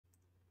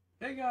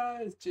Hey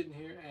guys, Jin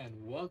here, and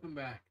welcome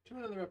back to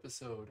another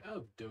episode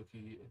of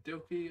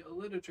Doki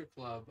Literature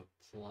Club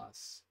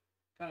Plus.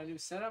 Got a new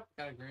setup,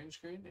 got a green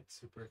screen. It's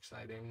super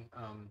exciting.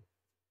 I'm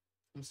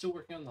still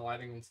working on the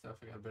lighting and stuff.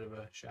 I got a bit of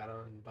a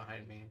shadow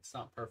behind me. It's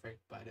not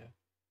perfect, but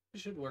it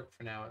should work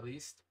for now at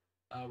least.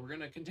 We're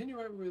gonna continue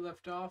right where we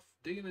left off,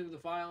 digging into the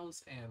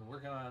files and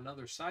working on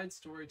another side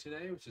story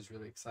today, which is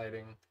really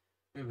exciting.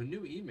 We have a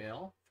new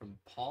email from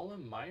Paula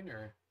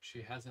Miner.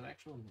 She has an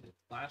actual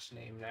last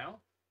name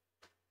now.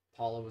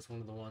 Paula was one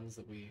of the ones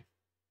that we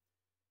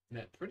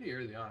met pretty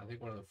early on. I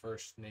think one of the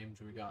first names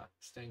we got.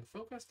 Staying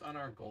focused on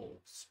our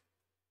goals.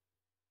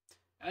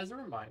 As a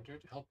reminder,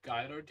 to help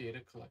guide our data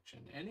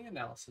collection, any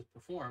analysis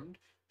performed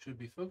should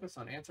be focused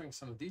on answering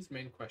some of these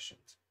main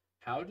questions.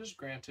 How does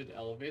granted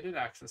elevated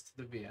access to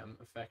the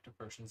VM affect a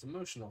person's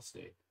emotional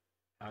state?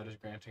 How does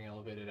granting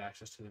elevated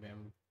access to the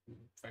VM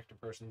affect a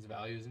person's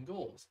values and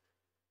goals?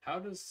 How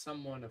does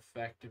someone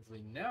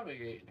effectively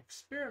navigate and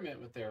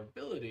experiment with their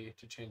ability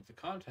to change the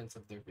contents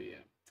of their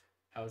VM?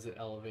 How is it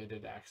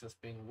elevated access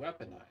being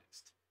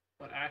weaponized?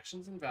 What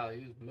actions and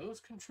values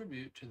most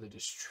contribute to the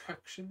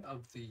destruction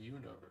of the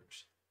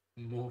universe?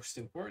 Most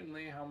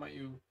importantly, how might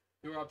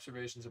your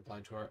observations apply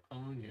to our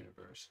own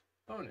universe?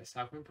 Bonus,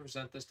 how can we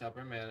present this to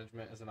upper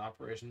management as an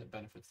operation that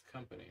benefits the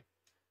company?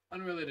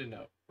 Unrelated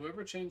note,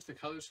 whoever changed the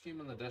color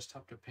scheme on the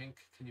desktop to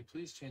pink, can you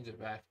please change it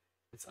back?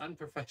 It's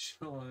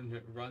unprofessional and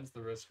it runs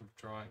the risk of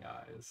drawing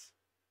eyes.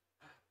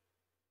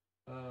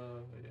 Yeah.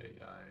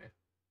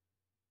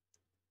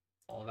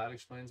 All that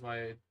explains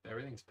why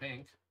everything's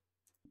pink.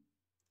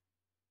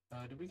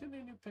 Did we get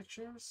any new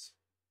pictures?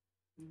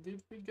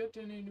 Did we get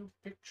any new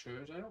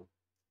pictures? I don't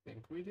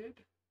think we did.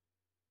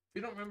 If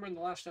you don't remember in the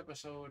last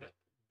episode,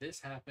 this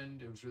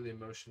happened. It was really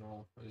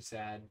emotional. It was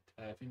sad.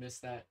 If you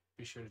missed that,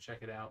 be sure to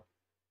check it out.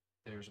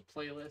 There's a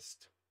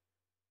playlist.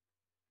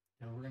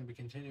 And we're going to be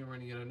continuing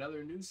running at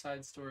another new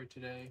side story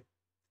today.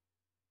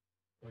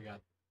 We got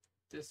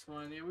this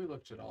one. Yeah, we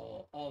looked at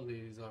all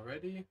these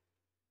already.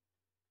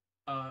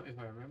 If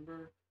I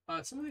remember.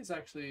 Some of these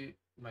actually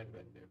might have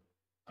been new.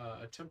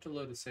 Attempt to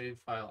load a save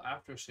file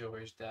after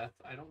Sayori's death.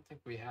 I don't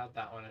think we had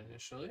that one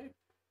initially.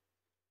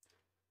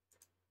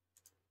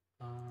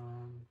 I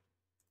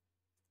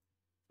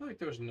feel like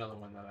there was another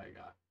one that I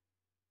got.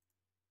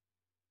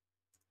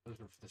 Those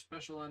were for the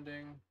special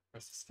ending.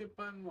 Press the skip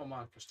button while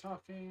Monika's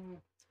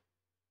talking.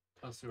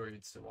 Tell Sayori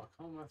you'd still walk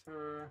home with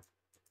her.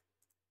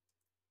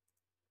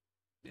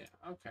 Yeah,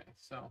 okay,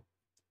 so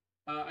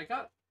I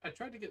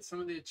tried to get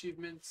some of the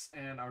achievements,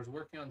 and I was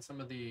working on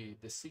some of the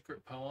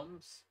secret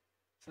poems.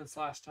 Since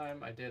last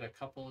time, I did a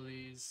couple of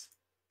these,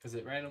 because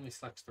it randomly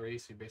selects 3,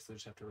 so you basically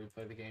just have to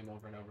replay the game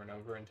over and over and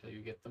over until you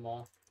get them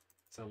all.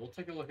 So we'll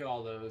take a look at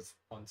all those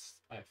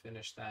once I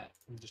finish that.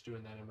 I'm just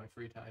doing that in my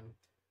free time.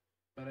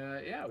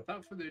 But yeah,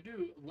 without further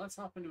ado, let's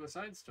hop into a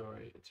side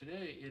story.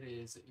 Today it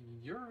is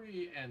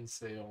Yuri and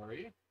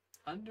Sayori,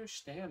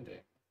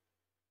 Understanding.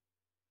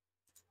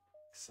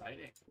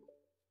 Exciting.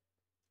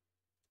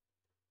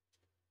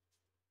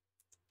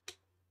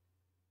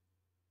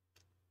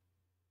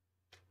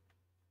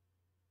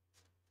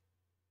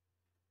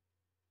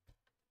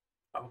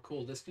 Oh,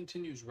 cool. This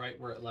continues right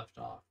where it left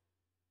off.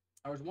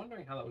 I was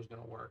wondering how that was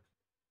going to work.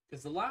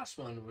 Because the last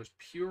one was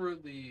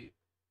purely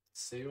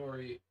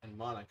Sayori and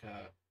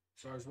Monika.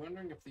 So I was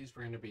wondering if these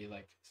were going to be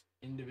like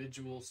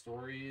individual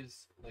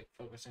stories, like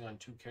focusing on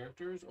 2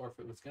 characters, or if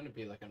it was going to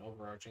be like an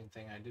overarching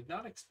thing. I did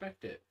not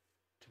expect it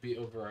to be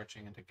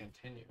overarching and to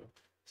continue.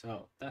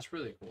 So that's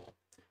really cool.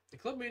 The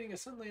club meeting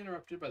is suddenly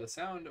interrupted by the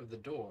sound of the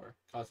door,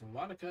 causing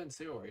Monika and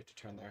Sayori to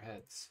turn their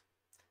heads.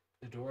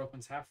 The door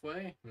opens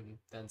halfway and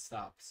then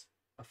stops.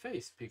 A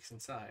face peeks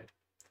inside.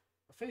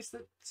 A face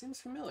that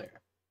seems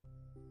familiar.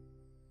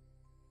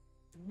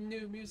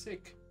 New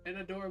music and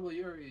adorable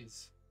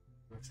Yuris.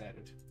 I'm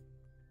excited.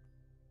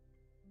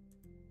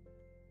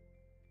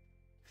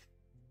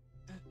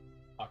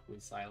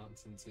 Awkward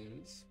silence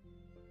ensues.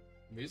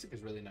 The music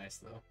is really nice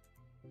though.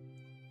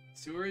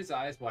 Sayori's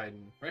eyes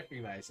widen,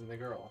 recognizing the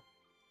girl.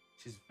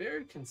 She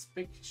very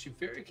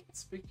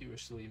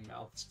conspicuously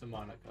mouths to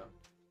Monika.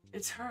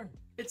 It's her!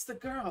 It's the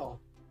girl!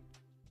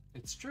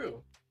 It's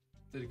true.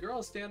 The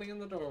girl standing in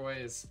the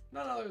doorway is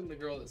none other than the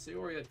girl that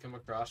Sayori had come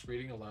across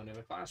reading alone in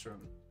a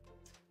classroom.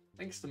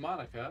 Thanks to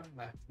Monika,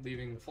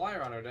 leaving the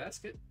flyer on her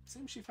desk, it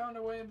seems she found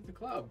her way into the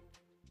club.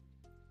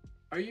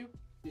 Are you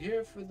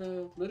here for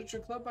the literature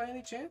club by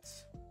any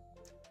chance?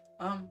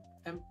 Am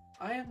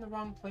I in the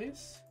wrong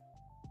place?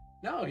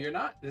 No, you're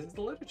not. This is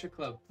the literature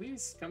club.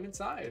 Please come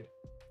inside.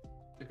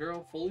 The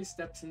girl fully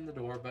steps in the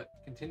door, but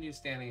continues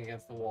standing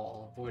against the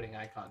wall, avoiding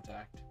eye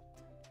contact.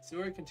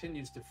 Sayori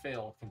continues to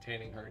fail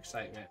containing her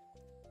excitement.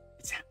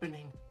 It's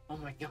happening. Oh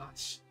my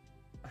gosh.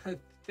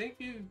 Thank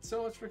you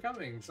so much for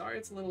coming. Sorry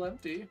it's a little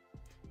empty.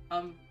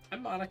 I'm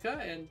Monika,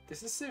 and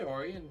this is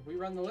Sayori, and we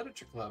run the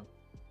literature club.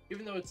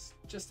 Even though it's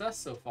just us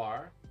so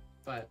far.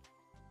 But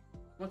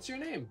what's your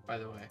name, by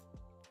the way?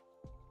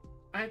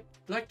 I'd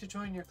like to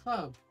join your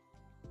club.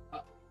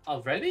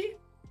 Already?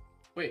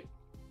 Wait,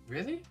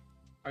 really?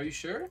 Are you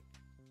sure?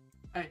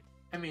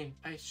 I mean,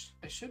 I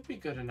should be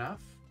good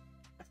enough.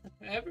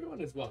 Everyone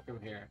is welcome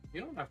here.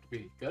 You don't have to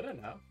be good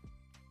enough.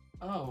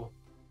 Oh,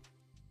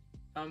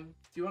 do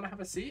you want to have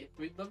a seat?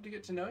 We'd love to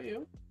get to know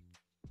you.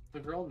 The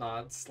girl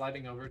nods,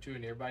 sliding over to a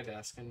nearby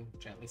desk and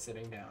gently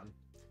sitting down.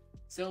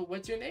 So,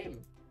 what's your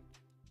name?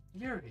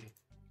 Yuri.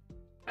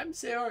 I'm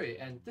Sayori,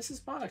 and this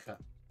is Monica.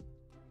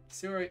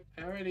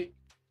 Sayori,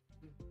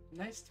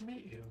 Nice to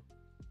meet you.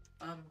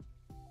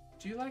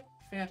 Do you like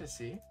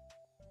fantasy?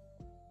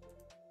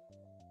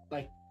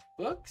 Like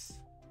books?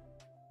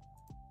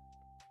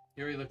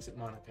 Yuri looks at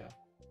Monica.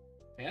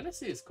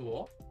 Fantasy is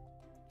cool.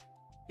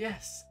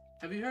 Yes.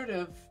 Have you heard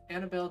of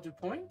Annabelle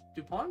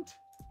Dupont?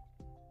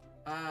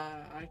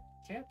 I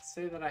can't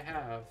say that I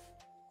have.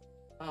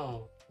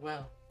 Oh,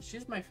 well,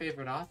 she's my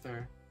favorite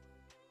author.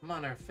 I'm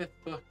on her 5th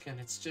book, and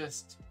it's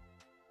just...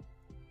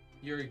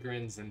 Yuri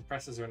grins and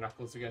presses her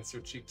knuckles against her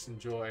cheeks in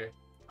joy.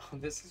 Oh,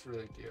 this is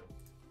really cute.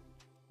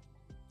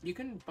 You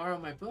can borrow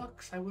my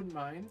books, I wouldn't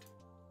mind.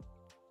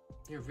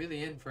 You're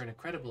really in for an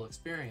incredible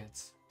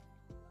experience.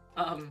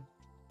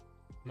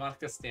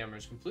 Monica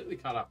stammers, completely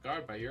caught off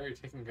guard by Yuri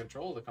taking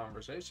control of the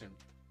conversation.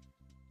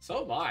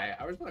 So am I.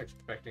 I was not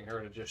expecting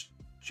her to just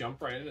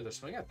jump right into the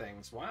swing of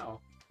things. Wow.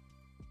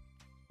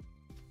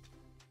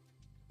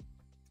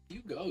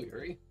 You go,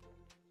 Yuri.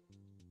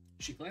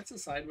 She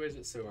glances sideways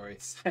at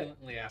Sayori,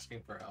 silently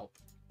asking for help.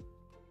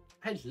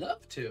 I'd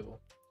love to.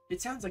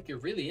 It sounds like you're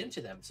really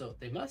into them, so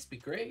they must be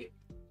great.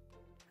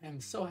 I am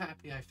so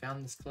happy I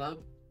found this club.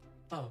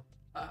 Oh,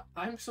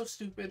 I'm so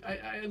stupid.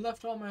 I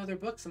left all my other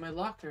books in my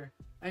locker.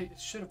 I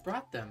should have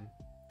brought them.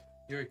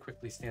 Yuri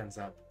quickly stands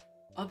up.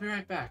 I'll be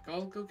right back.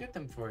 I'll go get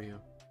them for you.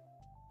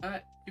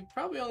 You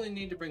probably only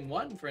need to bring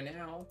one for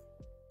now.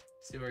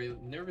 Sayori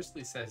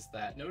nervously says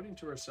that, noting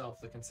to herself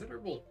the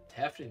considerable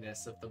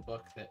heftiness of the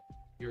book that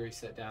Yuri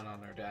set down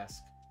on her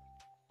desk.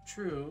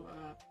 True.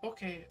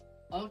 Okay.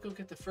 I'll go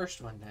get the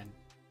first one then.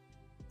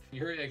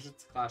 Yuri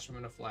exits the classroom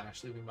in a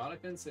flash, leaving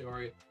Monica and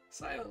Sayori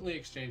silently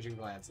exchanging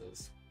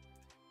glances.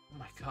 Oh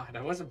my god,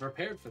 I wasn't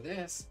prepared for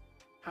this.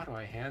 How do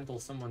I handle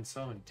someone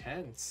so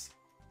intense?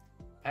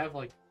 I have,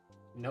 like,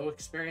 no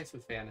experience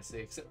with fantasy,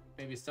 except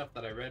maybe stuff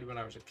that I read when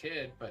I was a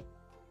kid, but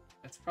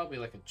that's probably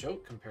like a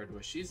joke compared to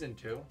what she's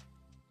into.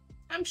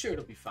 I'm sure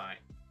it'll be fine.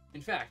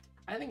 In fact,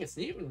 I think it's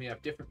neat when we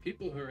have different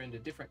people who are into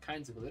different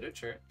kinds of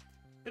literature.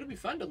 It'll be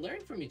fun to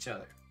learn from each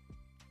other.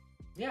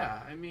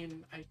 Yeah, I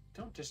mean, I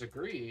don't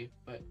disagree,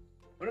 but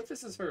what if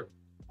this is her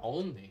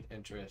only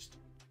interest?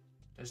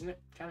 Doesn't it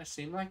kind of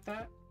seem like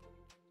that?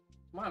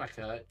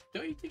 Monica,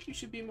 don't you think you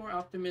should be more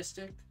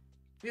optimistic?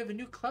 We have a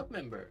new club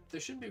member. There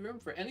shouldn't be room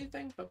for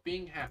anything but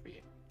being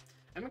happy.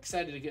 I'm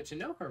excited to get to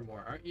know her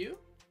more, aren't you?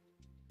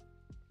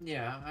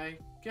 Yeah, I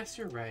guess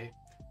you're right.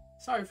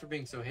 Sorry for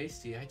being so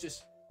hasty. I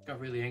just got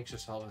really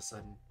anxious all of a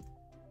sudden.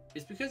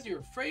 It's because you're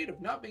afraid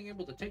of not being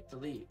able to take the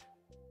lead.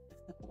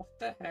 What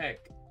the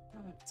heck?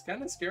 It's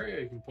kind of scary how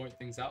you can point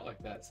things out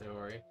like that,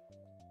 Sayori.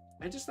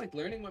 I just like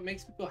learning what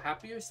makes people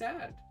happy or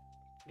sad.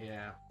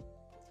 Yeah.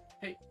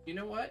 Hey, you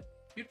know what?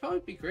 You'd probably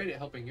be great at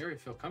helping Yuri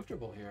feel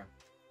comfortable here.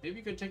 Maybe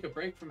you could take a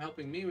break from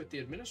helping me with the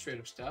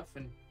administrative stuff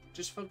and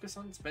just focus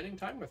on spending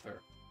time with her.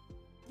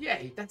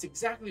 Yay, that's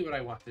exactly what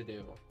I want to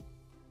do.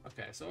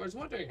 Okay, so I was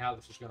wondering how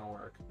this was going to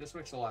work. This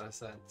makes a lot of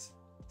sense.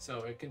 So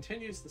it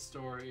continues the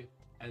story,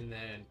 and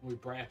then we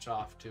branch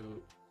off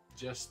to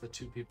just the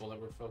two people that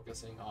we're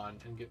focusing on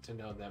and get to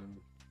know them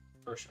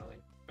personally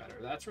better.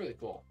 That's really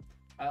cool.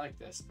 I like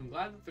this. I'm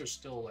glad that there's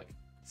still like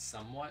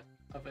somewhat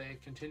of a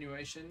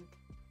continuation,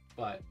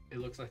 but it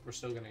looks like we're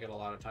still going to get a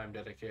lot of time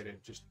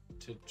dedicated just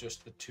to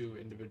the two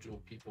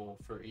individual people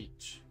for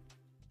each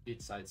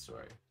side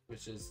story,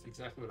 which is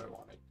exactly what I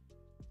wanted.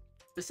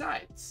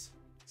 Besides,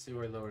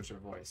 Sayori lowers her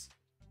voice,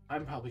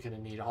 I'm probably going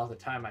to need all the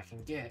time I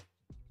can get.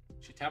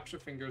 She taps her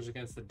fingers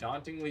against the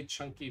dauntingly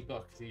chunky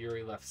book that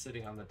Yuri left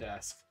sitting on the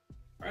desk.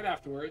 Right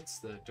afterwards,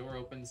 the door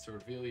opens to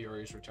reveal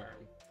Yuri's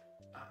return.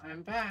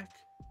 I'm back.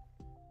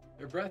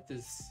 Her breath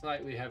is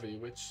slightly heavy,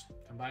 which,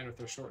 combined with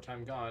her short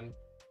time gone,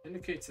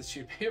 indicates that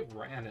she may have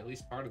ran at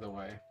least part of the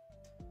way.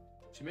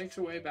 She makes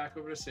her way back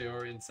over to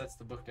Sayori and sets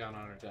the book down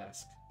on her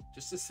desk.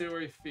 Just as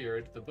Sayori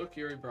feared, the book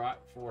Yuri brought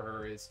for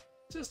her is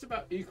just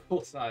about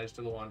equal size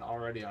to the one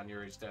already on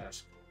Yuri's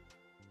desk.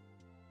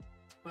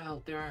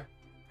 Well, there are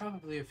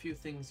probably a few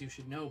things you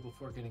should know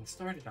before getting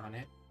started on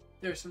it.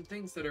 There are some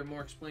things that are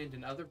more explained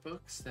in other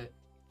books that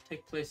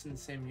take place in the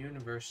same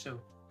universe, so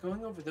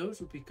going over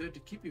those would be good to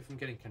keep you from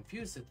getting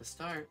confused at the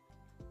start.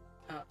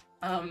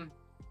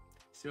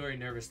 Sayori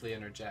nervously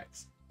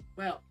interjects.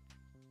 Well,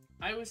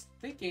 I was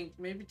thinking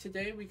maybe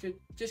today we could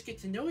just get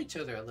to know each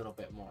other a little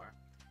bit more.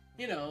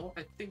 You know,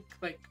 I think,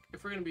 like,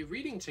 if we're going to be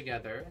reading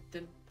together,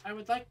 then I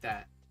would like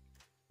that.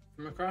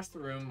 From across the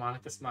room,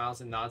 Monica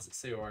smiles and nods at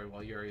Sayori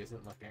while Yuri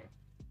isn't looking.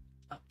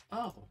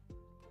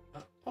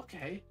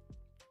 Okay.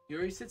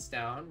 Yuri sits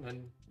down,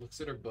 then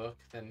looks at her book,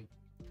 then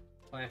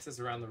glances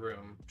around the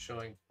room,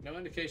 showing no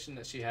indication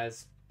that she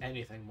has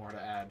anything more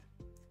to add.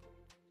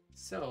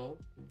 So,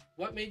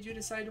 what made you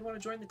decide to want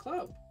to join the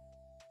club?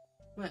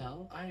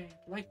 Well, I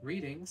like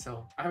reading,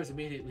 so I was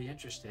immediately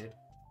interested.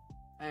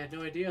 I had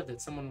no idea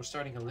that someone was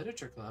starting a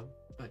literature club,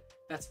 but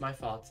that's my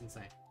fault since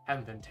I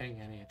haven't been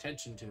paying any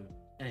attention to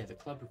any of the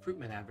club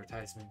recruitment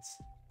advertisements.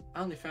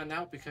 I only found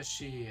out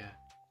because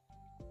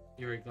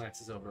Yuri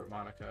glances over at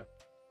Monica.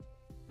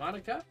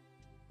 Monica?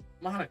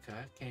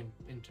 Monica came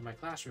into my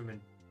classroom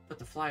and put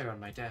the flyer on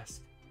my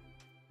desk.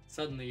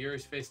 Suddenly,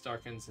 Yuri's face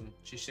darkens and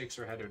she shakes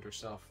her head at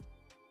herself.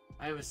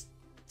 I was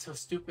so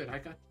stupid. I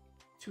got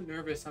too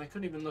nervous and I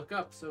couldn't even look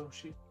up, so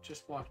she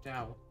just walked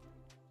out.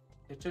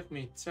 It took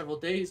me several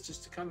days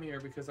just to come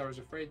here because I was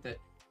afraid that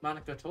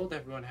Monica told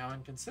everyone how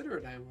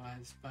inconsiderate I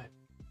was, but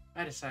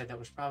I decided that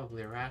was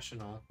probably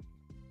irrational.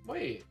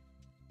 Wait,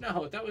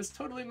 no, that was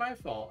totally my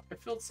fault. I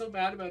felt so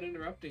bad about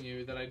interrupting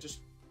you that I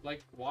just,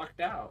 walked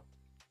out.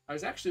 I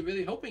was actually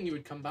really hoping you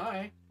would come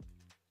by.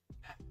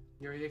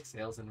 Yuri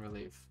exhales in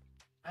relief.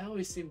 I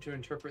always seem to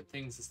interpret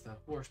things as the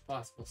worst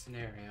possible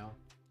scenario.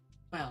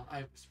 Well, I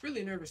was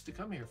really nervous to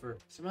come here for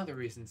some other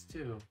reasons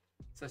too,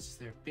 such as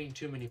there being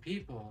too many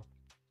people.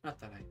 Not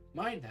that I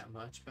mind that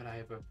much, but I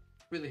have a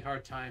really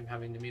hard time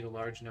having to meet a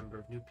large number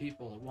of new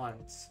people at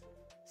once.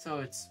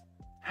 So it's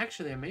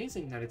actually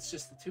amazing that it's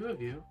just the two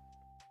of you.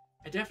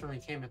 I definitely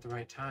came at the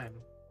right time.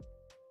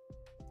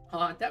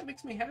 Aw, that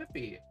makes me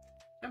happy.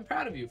 I'm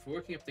proud of you for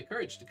working up the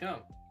courage to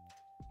come.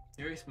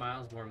 Yuri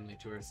smiles warmly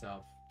to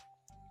herself.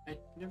 I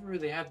never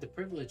really had the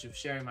privilege of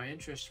sharing my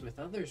interests with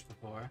others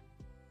before.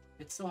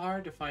 It's so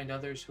hard to find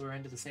others who are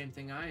into the same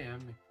thing I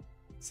am,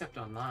 except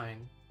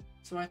online.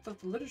 So I thought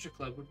the literature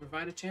club would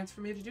provide a chance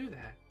for me to do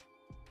that.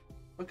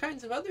 What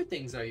kinds of other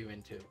things are you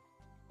into?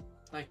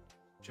 Like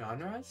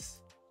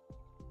genres?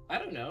 I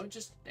don't know,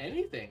 just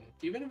anything,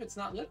 even if it's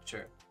not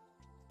literature.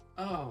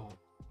 Oh,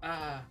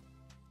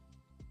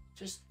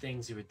 just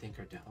things you would think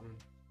are dumb.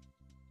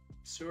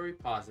 Sayori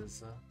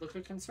pauses, a look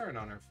of concern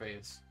on her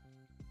face.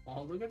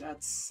 Oh, look at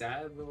that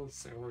sad little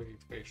Sayori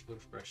facial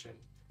expression.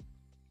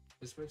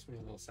 This makes me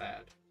a little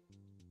sad.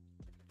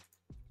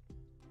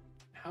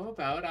 How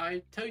about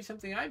I tell you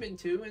something I'm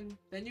into, and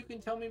then you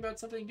can tell me about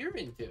something you're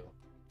into?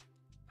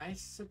 I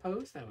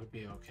suppose that would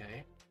be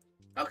okay.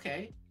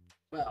 Okay,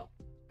 well,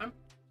 I'm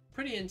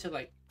pretty into,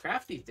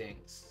 crafty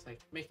things,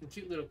 like making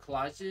cute little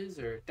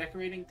collages or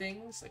decorating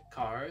things, like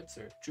cards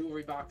or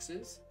jewelry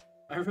boxes.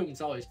 My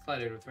room's always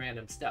cluttered with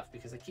random stuff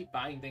because I keep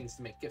buying things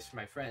to make gifts for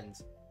my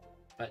friends,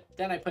 but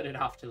then I put it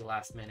off to the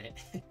last minute.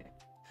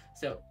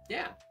 So,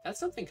 yeah, that's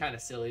something kind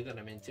of silly that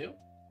I'm into.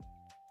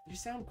 You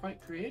sound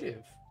quite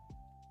creative.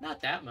 Not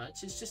that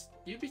much, it's just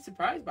you'd be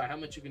surprised by how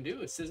much you can do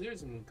with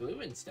scissors and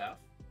glue and stuff.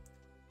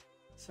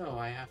 So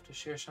I have to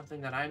share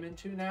something that I'm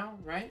into now,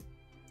 right?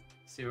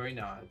 Sayori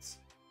nods.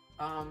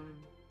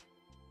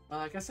 Well,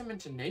 I guess I'm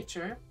into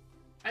nature.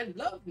 I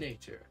love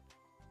nature.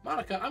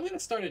 Monica, I'm gonna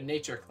start a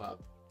nature club.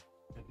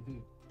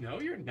 No,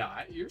 you're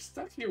not. You're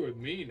stuck here with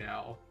me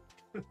now.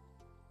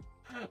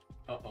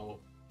 Uh-oh.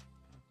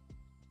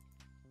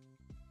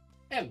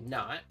 Am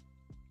not.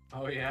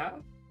 Oh, yeah?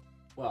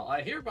 Well,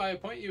 I hereby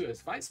appoint you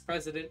as Vice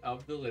President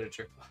of the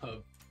Literature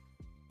Club.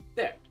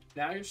 There,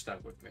 now you're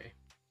stuck with me.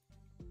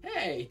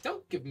 Hey,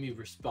 don't give me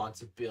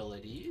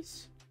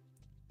responsibilities.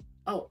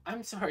 Oh,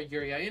 I'm sorry,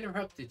 Yuri, I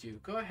interrupted you.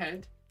 Go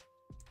ahead.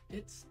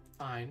 It's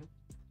fine.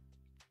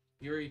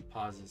 Yuri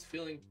pauses,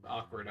 feeling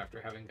awkward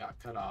after having got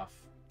cut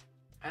off.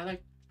 I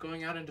like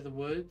going out into the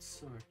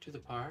woods or to the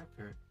park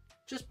or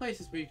just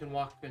places where you can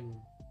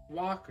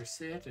walk or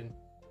sit and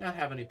not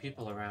have any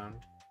people around.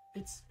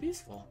 It's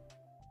peaceful.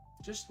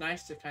 Just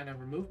nice to kind of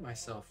remove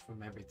myself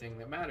from everything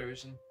that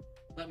matters and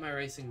let my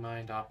racing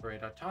mind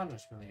operate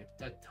autonomously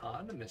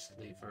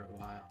for a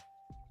while.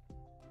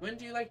 When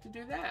do you like to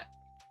do that?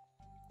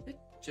 It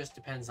just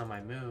depends on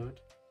my mood.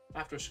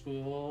 After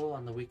school,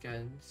 on the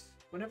weekends,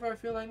 whenever I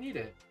feel I need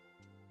it.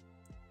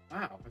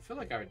 Wow, I feel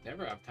like I would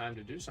never have time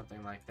to do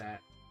something like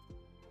that.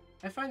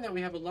 I find that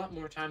we have a lot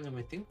more time than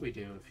we think we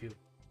do if you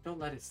don't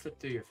let it slip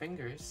through your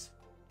fingers.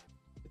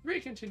 The three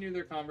continue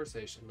their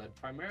conversation, led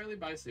primarily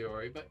by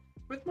Sayori, but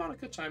with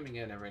Monica chiming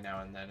in every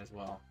now and then as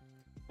well.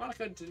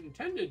 Monica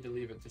intended to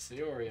leave it to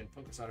Sayori and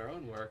focus on her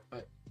own work,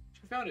 but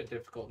she found it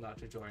difficult not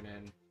to join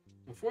in.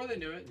 Before they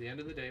knew it, the end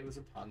of the day was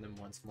upon them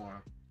once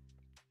more.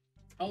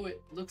 Oh,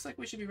 it looks like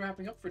we should be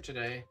wrapping up for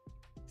today.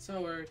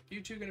 So are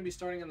you two going to be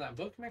starting on that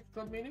book next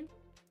club meeting?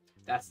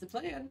 That's the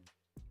plan.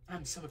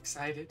 I'm so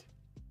excited.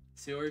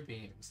 Sayori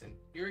beams, and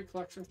Yuri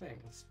collects her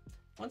things.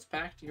 Once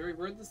packed, Yuri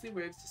wordlessly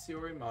waves to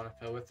Sayori and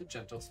Monica with a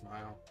gentle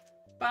smile.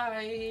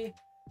 Bye!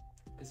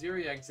 As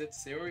Yuri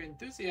exits, Sayori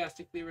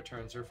enthusiastically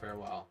returns her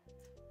farewell.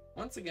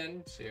 Once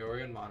again,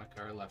 Sayori and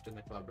Monica are left in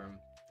the clubroom.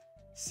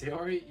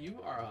 Sayori, you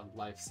are a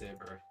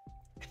lifesaver.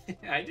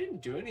 I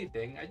didn't do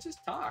anything, I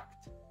just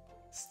talked.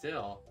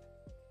 Still.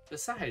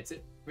 Besides,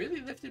 it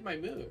really lifted my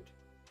mood.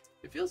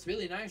 It feels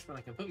really nice when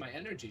I can put my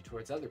energy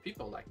towards other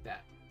people like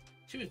that.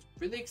 She was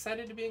really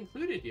excited to be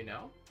included, you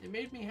know? It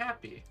made me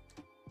happy.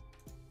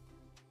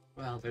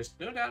 Well, there's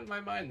no doubt in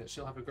my mind that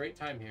she'll have a great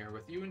time here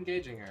with you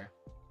engaging her.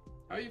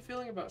 How are you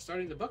feeling about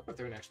starting the book with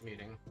her next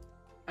meeting?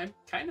 I'm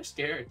kind of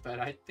scared, but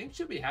I think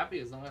she'll be happy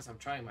as long as I'm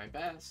trying my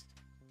best.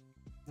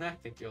 I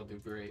think you'll do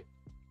great.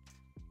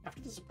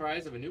 After the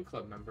surprise of a new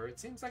club member, it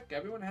seems like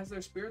everyone has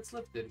their spirits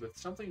lifted with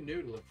something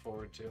new to look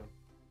forward to.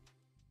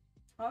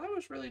 Oh, that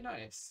was really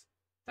nice.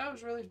 That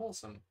was really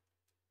wholesome.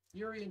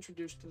 Yuri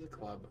introduced to the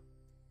club.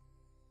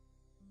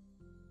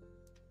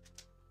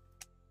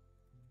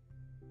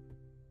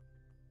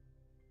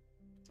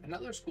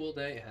 Another school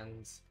day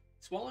ends.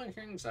 Swallowing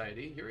her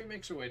anxiety, Yuri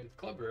makes her way to the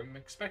clubroom,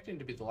 expecting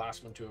to be the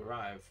last one to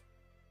arrive.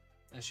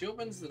 As she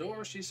opens the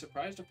door, she's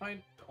surprised to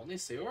find only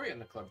Sayori in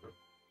the clubroom.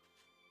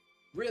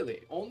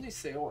 Really, only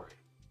Sayori.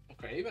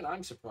 Okay, even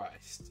I'm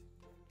surprised.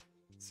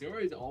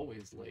 Sayori's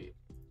always late.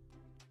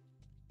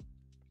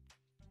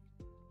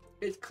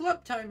 It's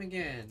club time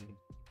again!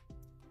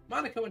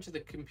 Monica went to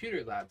the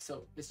computer lab,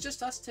 so it's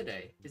just us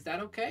today. Is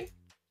that okay?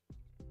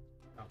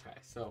 Okay,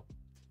 so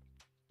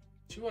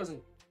she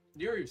wasn't...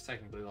 Yuri was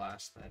technically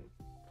last then.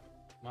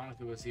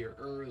 Monica was here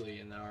early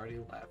and then already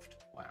left.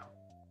 Wow.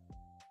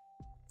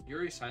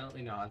 Yuri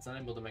silently nods,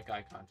 unable to make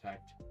eye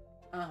contact.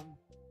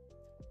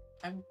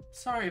 I'm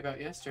sorry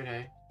about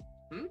yesterday.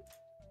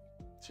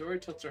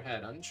 Sayori tilts her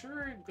head,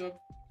 unsure of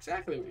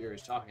exactly what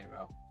Yuri's talking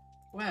about.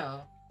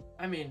 Well,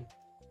 I mean,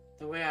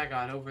 the way I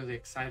got overly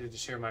excited to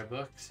share my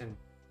books and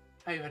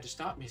how you had to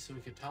stop me so we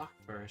could talk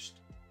first.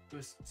 It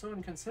was so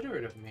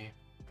inconsiderate of me.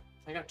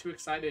 I got too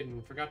excited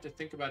and forgot to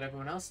think about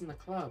everyone else in the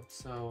club,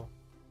 so...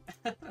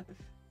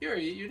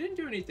 Yuri, you didn't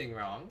do anything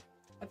wrong.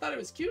 I thought it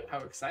was cute how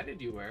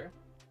excited you were.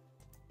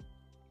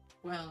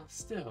 Well,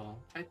 still,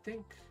 I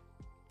think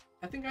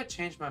I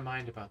changed my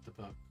mind about the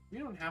book. You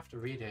don't have to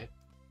read it.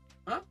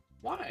 Huh?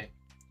 Why?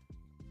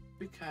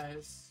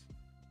 Because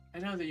I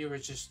know that you were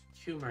just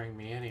humoring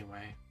me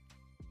anyway.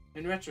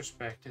 In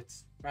retrospect,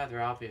 it's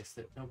rather obvious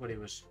that nobody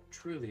was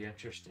truly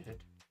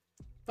interested.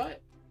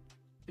 But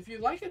if you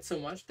like it so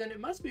much, then it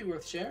must be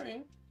worth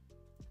sharing.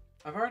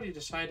 I've already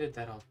decided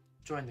that I'll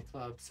join the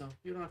club, so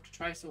you don't have to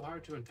try so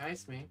hard to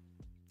entice me.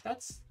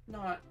 That's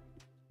not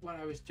what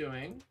I was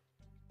doing.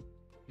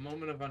 A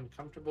moment of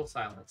uncomfortable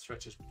silence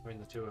stretches between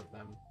the two of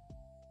them.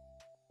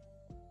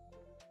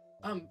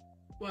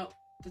 Well,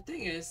 the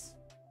thing is,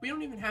 we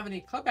don't even have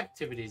any club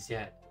activities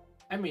yet.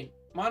 I mean,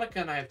 Monica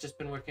and I have just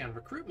been working on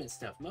recruitment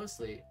stuff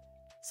mostly,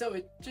 so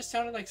it just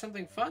sounded like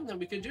something fun that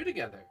we could do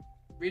together.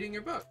 Reading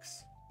your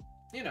books.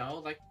 You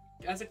know, like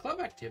as a club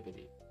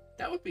activity.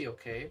 That would be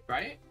okay,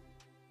 right?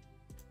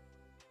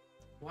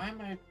 Why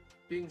am I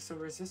being so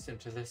resistant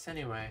to this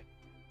anyway?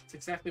 It's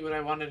exactly what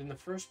I wanted in the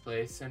first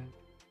place, and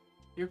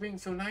you're being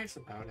so nice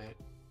about it.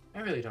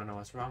 I really don't know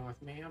what's wrong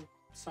with me. I'm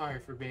sorry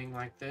for being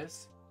like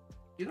this.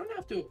 You don't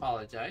have to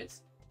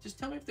apologize. Just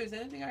tell me if there's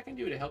anything I can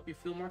do to help you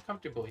feel more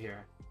comfortable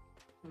here.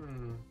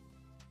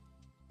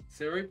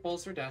 Sayori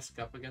pulls her desk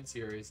up against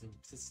Yuri's and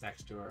sits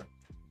next to her.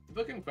 The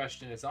book in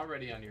question is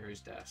already on Yuri's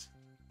desk.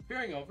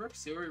 Peering over,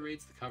 Sayori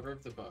reads the cover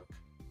of the book.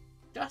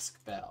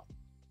 Dusk Bell.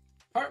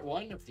 Part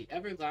 1 of the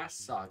Everlast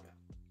Saga.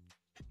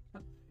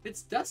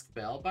 It's Dusk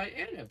Bell by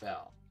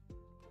Annabelle.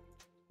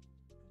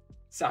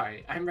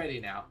 Sorry, I'm ready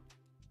now.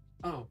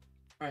 Oh,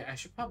 right, I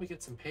should probably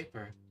get some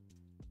paper.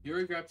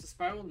 Yuri grabs a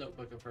spiral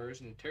notebook of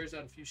hers and tears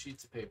out a few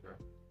sheets of paper.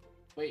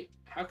 Wait,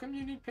 how come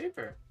you need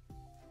paper?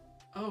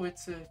 Oh,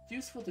 it's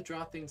useful to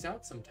draw things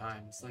out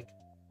sometimes, like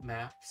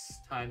maps,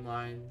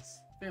 timelines,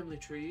 family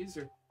trees,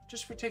 or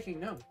just for taking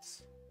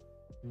notes.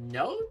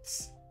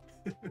 Notes?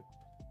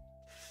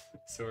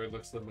 Sayori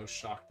looks the most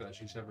shocked that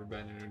she's ever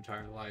been in her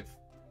entire life.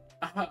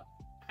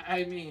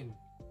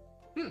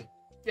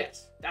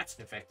 Yes, that's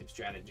an effective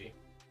strategy.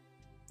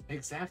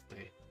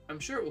 Exactly. I'm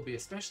sure it will be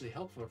especially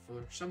helpful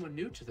for someone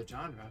new to the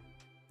genre.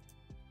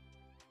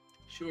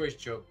 Shiori's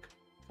joke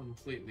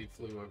completely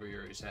flew over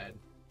Yuri's head.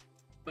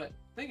 But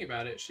thinking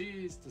about it,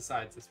 she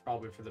decides it's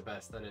probably for the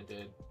best that it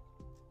did.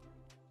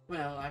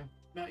 Well, I'm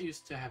not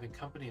used to having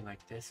company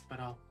like this, but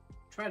I'll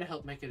try to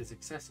help make it as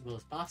accessible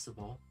as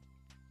possible.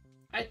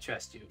 I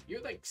trust you.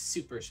 You're like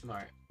super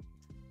smart.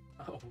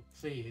 Oh,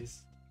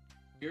 please.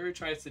 Yuri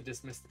tries to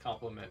dismiss the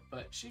compliment,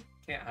 but she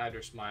can't hide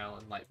her smile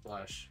and light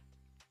blush.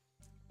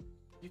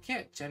 You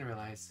can't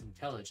generalize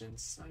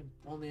intelligence. I'm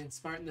only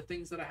smart in the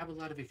things that I have a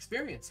lot of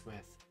experience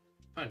with.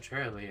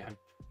 Contrarily, I'm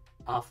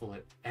awful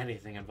at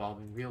anything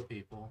involving real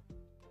people.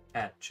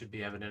 That should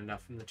be evident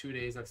enough from the 2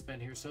 days I've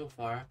spent here so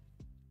far.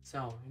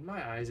 So, in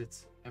my eyes,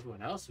 it's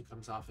everyone else who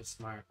comes off as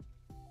smart.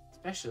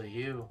 Especially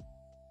you.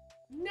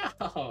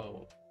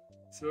 No!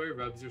 Sayori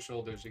rubs her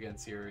shoulders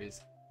against Yuri's.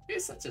 You're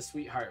such a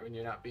sweetheart when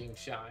you're not being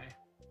shy.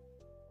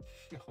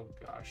 Oh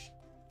gosh.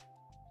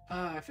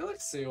 I feel like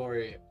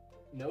Sayori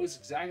knows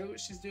exactly what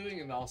she's doing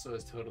and also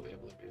is totally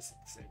oblivious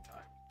at the same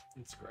time.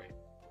 It's great.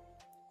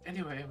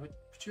 Anyway, would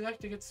you like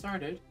to get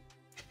started?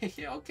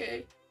 Yeah,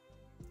 okay.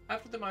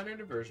 After the minor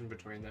diversion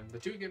between them, the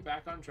two get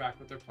back on track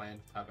with their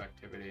planned club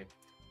activity.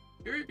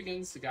 Yuri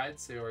begins to guide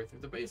Sayori through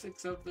the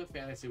basics of the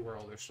fantasy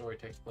world their story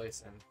takes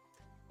place in.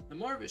 The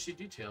more of it she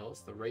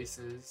details, the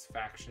races,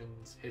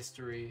 factions,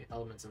 history,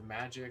 elements of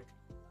magic,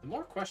 the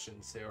more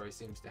questions Sayori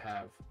seems to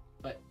have.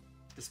 But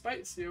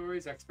despite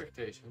Sayori's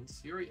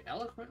expectations, Yuri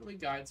eloquently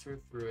guides her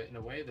through it in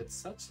a way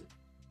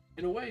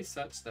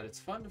such that it's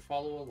fun to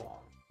follow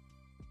along.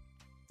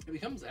 It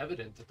becomes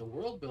evident that the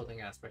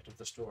world-building aspect of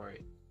the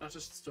story, not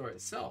just the story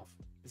itself,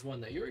 is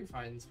one that Yuri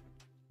finds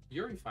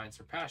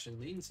her passion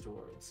leans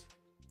towards.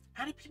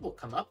 How do people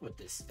come up with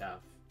this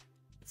stuff?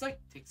 It's like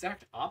the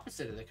exact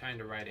opposite of the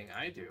kind of writing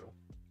I do.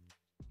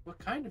 What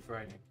kind of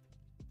writing?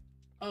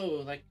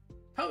 Oh, like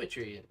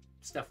poetry and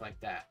stuff like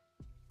that.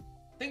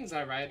 Things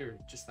I write are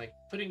just like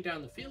putting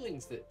down the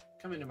feelings that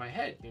come into my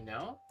head, you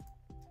know?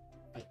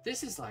 But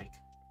this is like,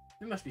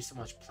 there must be so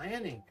much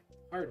planning,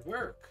 hard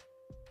work.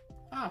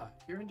 Ah,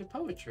 you're into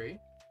poetry?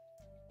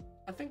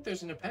 I think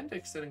there's an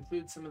appendix that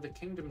includes some of the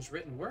kingdom's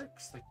written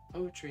works, like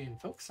poetry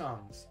and folk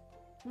songs.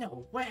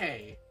 No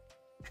way!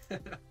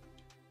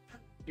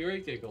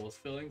 Yuri giggles,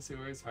 filling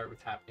Sayori's heart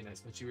with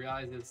happiness when she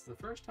realizes it's the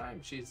first time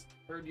she's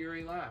heard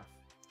Yuri laugh.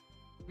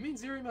 It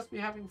means Yuri must be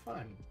having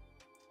fun.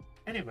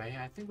 Anyway,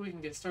 I think we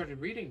can get started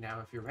reading now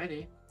if you're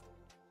ready.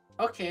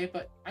 Okay,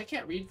 but I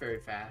can't read very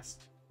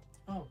fast.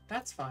 Oh,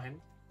 that's fine.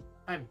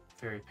 I'm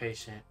very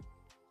patient.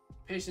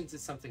 Patience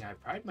is something I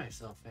pride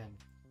myself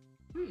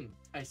in.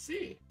 I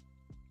see.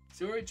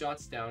 Sayori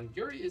jots down,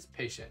 Yuri is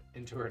patient,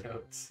 into her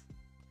notes.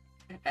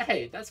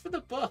 Hey, that's for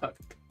the book!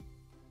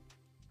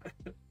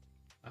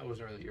 That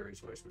wasn't really Yuri's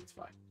voice, but it's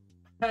fine.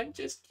 I'm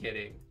just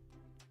kidding.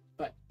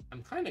 But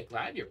I'm kind of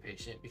glad you're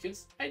patient,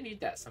 because I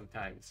need that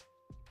sometimes.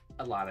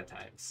 A lot of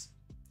times.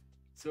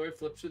 Sayori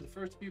flips through the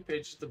first few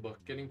pages of the book,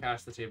 getting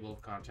past the table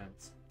of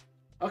contents.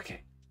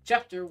 Okay,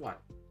 chapter 1.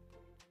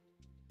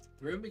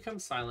 The room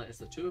becomes silent as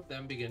the two of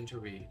them begin to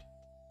read.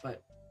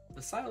 But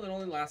the silence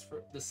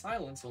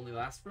only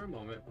lasts for a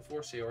moment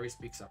before Sayori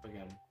speaks up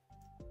again.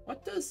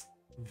 What does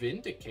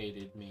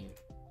vindicated mean?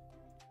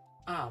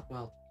 Ah,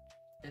 well,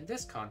 in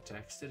this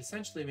context, it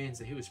essentially means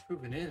that he was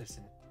proven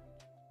innocent.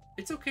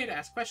 It's okay to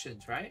ask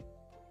questions, right?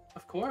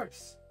 Of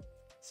course.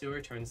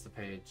 Sayori turns the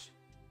page.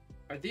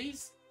 Are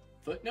these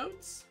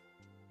footnotes?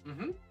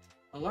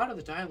 A lot of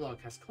the dialogue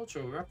has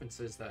cultural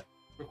references that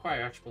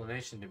require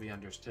explanation to be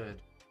understood.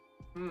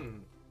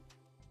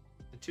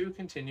 The two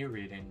continue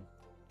reading.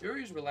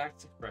 Yuri's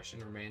relaxed expression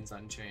remains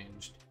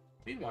unchanged.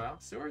 Meanwhile,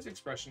 Sayori's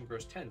expression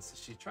grows tense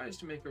as she tries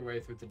to make her way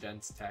through the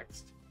dense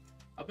text.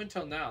 Up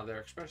until now, their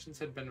expressions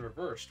had been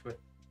reversed, with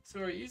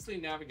Sayori easily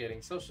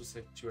navigating social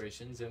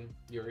situations and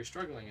Yuri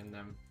struggling in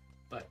them.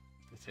 But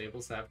the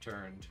tables have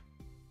turned.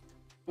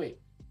 Wait,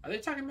 are they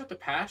talking about the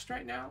past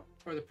right now,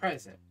 or the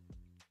present?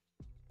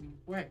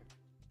 Where?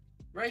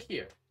 Right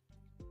here.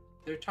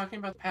 They're talking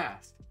about the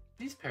past.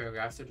 These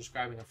paragraphs are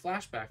describing a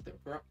flashback that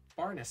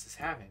Barnes is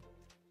having.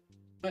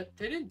 But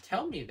they didn't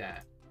tell me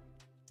that.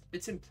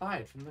 It's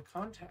implied from the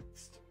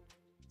context.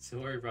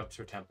 Sayori rubs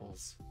her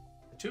temples.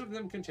 The two of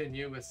them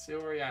continue, with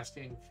Sayori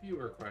asking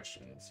fewer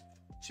questions.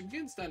 She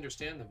begins to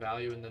understand the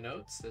value in the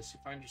notes, as she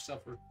finds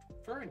herself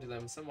referring to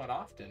them somewhat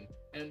often,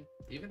 and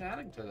even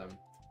adding to them.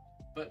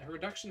 But her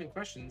reduction in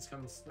questions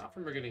comes not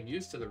from her getting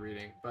used to the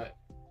reading, but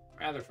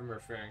rather from her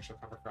fearing she'll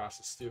come across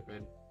as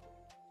stupid.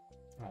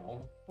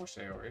 Oh, poor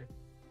Sayori.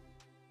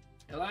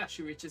 At last,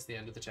 she reaches the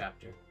end of the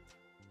chapter.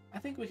 I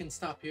think we can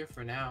stop here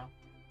for now.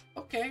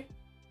 Okay.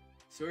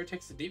 Sayori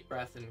takes a deep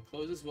breath and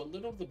closes what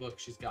little of the book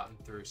she's gotten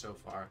through so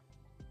far.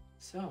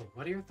 So,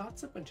 what are your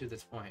thoughts up until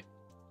this point?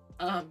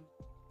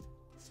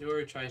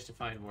 Sayori tries to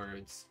find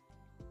words.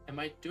 Am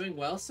I doing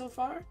well so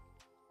far?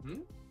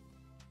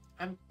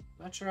 I'm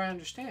not sure I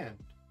understand.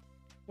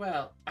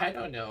 Well, I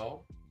don't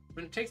know.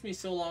 When it takes me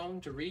so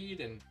long to read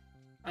and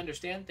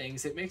understand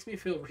things, it makes me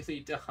feel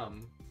really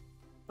dumb.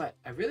 But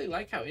I really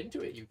like how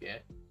into it you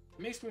get. It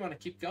makes me want to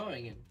keep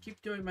going and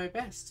keep doing my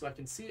best so I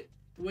can see it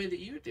the way that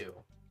you do.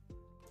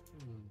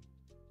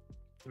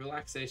 The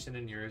relaxation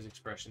in Yuri's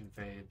expression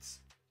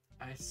fades.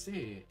 I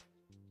see.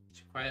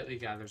 She quietly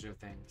gathers her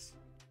things.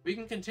 We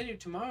can continue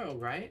tomorrow,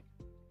 right?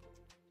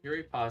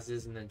 Yuri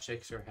pauses and then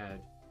shakes her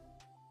head.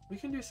 We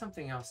can do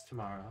something else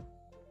tomorrow.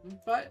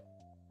 But,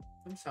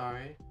 I'm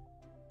sorry.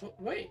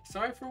 Wait,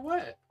 sorry for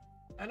what?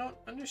 I don't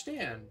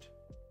understand.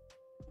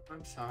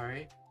 I'm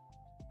sorry.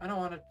 I don't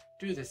want to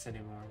do this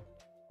anymore.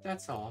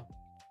 That's all.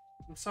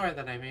 I'm sorry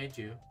that I made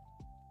you.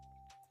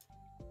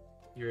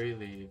 Yuri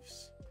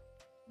leaves.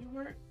 You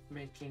weren't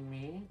making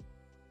me.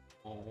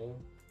 Oh.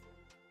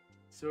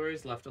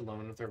 Sayori's left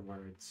alone with her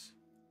words.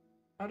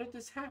 How did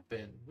this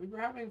happen? We were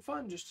having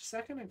fun just a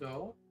second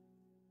ago.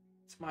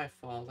 It's my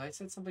fault. I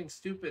said something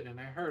stupid and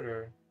I hurt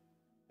her.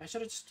 I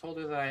should have just told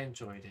her that I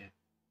enjoyed it.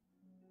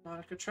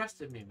 Monica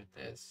trusted me with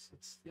this.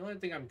 It's the only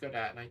thing I'm good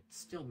at and I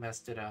still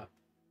messed it up.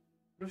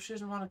 What if she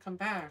doesn't want to come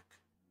back?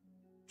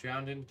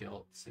 Drowned in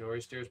guilt,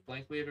 Sayori stares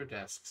blankly at her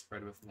desk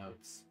spread with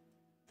notes.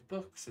 The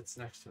book sits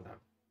next to them.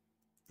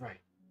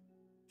 Right.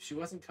 If she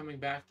wasn't coming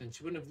back, then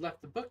she wouldn't have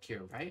left the book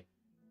here, right?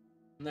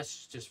 Unless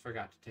she just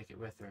forgot to take it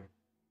with her.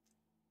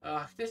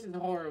 Ugh, this is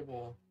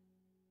horrible.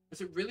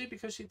 Was it really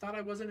because she thought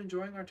I wasn't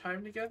enjoying our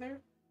time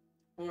together?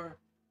 Or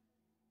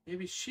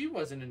maybe she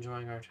wasn't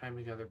enjoying our time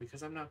together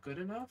because I'm not good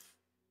enough?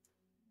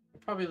 I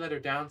probably let her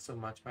down so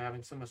much by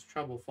having so much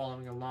trouble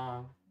following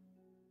along.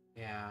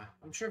 Yeah,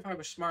 I'm sure if I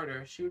was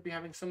smarter, she would be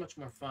having so much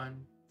more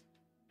fun.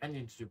 I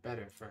need to do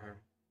better for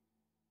her.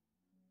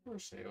 Poor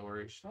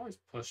Sayori. She's always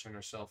pushing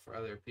herself for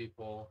other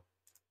people.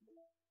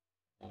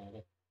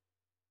 Oh.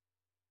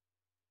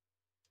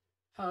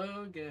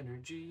 Hug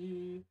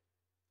energy.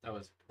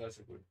 That's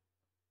a good.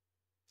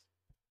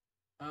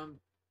 Um,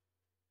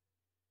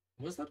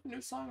 was that a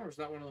new song or was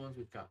that one of the ones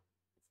we've got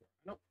before?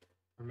 I don't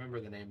remember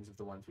the names of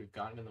the ones we've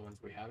gotten and the ones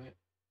we haven't.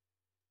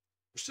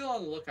 We're still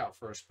on the lookout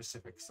for a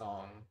specific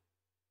song,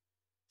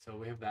 so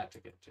we have that to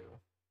get to.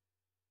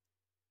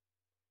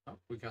 Oh,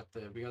 we got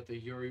the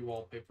Yuri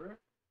wallpaper.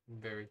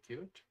 Very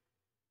cute.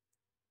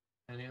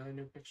 Any other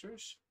new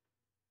pictures?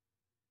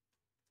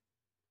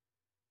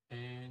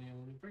 Any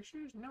other new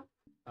pictures? Nope.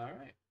 All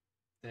right.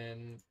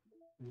 Then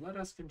let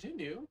us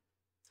continue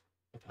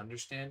with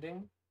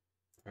understanding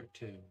part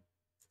 2.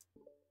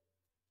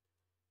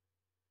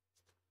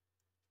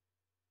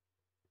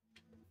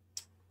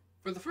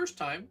 For the first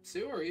time,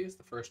 Sayori is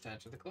the first to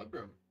enter the club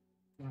room.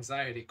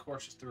 Anxiety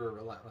courses through her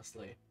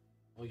relentlessly.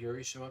 Will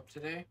Yuri show up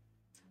today?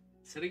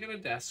 Sitting at a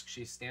desk,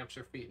 she stamps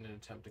her feet in an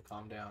attempt to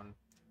calm down.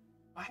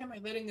 Why am I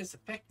letting this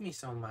affect me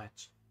so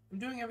much? I'm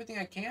doing everything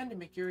I can to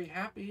make Yuri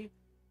happy,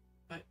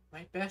 but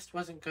my best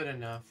wasn't good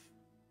enough.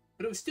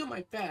 But it was still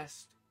my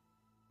best.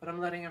 But I'm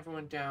letting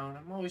everyone down.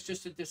 I'm always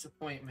just a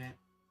disappointment.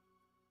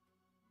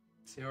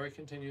 Sayori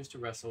continues to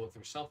wrestle with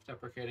her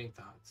self-deprecating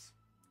thoughts.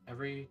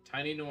 Every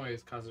tiny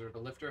noise causes her to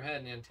lift her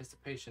head in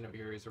anticipation of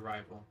Yuri's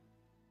arrival.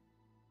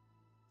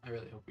 I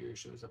really hope Yuri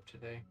shows up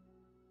today.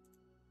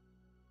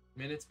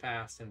 Minutes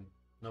pass and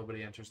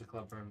nobody enters the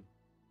club room.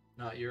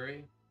 Not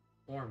Yuri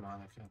or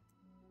Monica.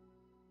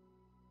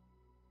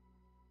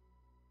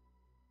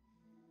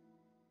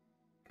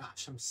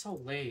 Gosh, I'm so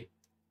late.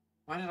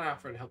 Why did I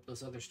offer to help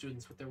those other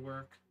students with their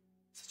work?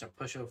 Such a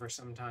pushover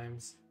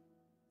sometimes.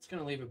 It's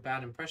gonna leave a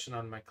bad impression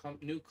on my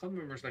new club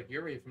members like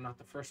Yuri if I'm not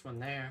the first one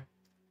there.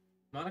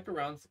 Monica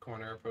rounds the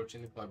corner,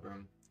 approaching the club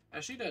room.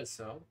 As she does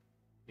so,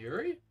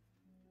 Yuri?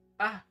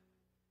 Ah!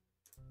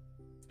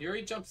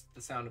 Yuri jumps at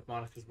the sound of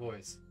Monica's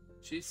voice.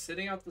 She's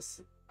sitting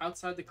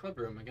outside the club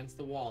room against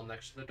the wall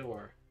next to the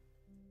door.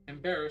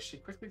 Embarrassed, she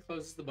quickly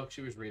closes the book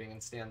she was reading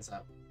and stands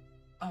up.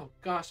 Oh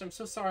gosh, I'm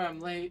so sorry I'm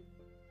late.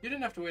 You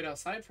didn't have to wait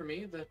outside for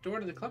me. The door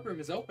to the club room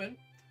is open.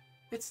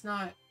 It's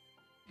not...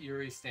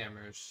 Yuri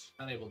stammers,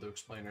 unable to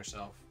explain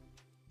herself.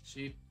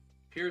 She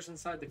peers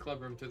inside the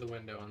club room through the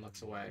window and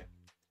looks away.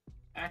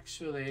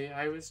 Actually,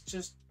 I was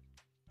just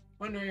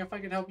wondering if I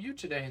could help you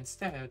today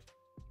instead.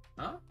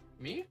 Huh?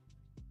 Me?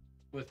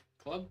 With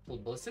club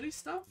publicity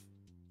stuff?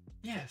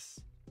 Yes.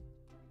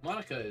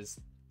 Monica is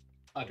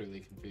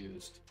utterly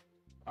confused.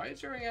 Why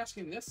is Yuri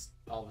asking this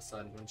all of a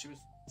sudden when she was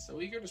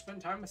so eager to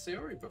spend time with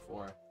Sayori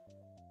before?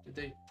 Did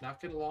they not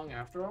get along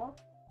after all?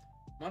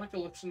 Monica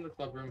looks into the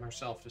club room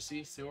herself to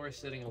see Sayori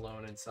sitting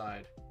alone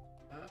inside.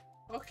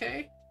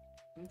 Okay.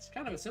 It's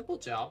kind of a simple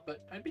job,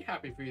 but I'd be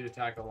happy for you to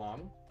tag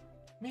along.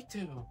 Me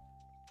too.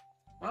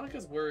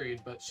 Monica's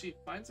worried, but she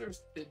finds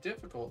it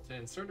difficult to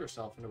insert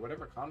herself into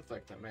whatever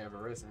conflict that may have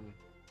arisen.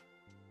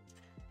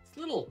 It's a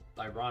little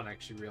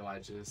ironic, she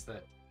realizes,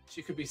 that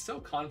she could be so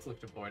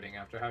conflict avoiding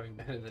after having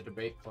been in the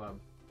debate club.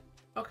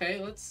 Okay,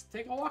 let's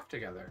take a walk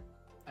together.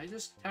 I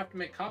just have to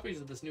make copies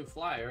of this new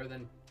flyer,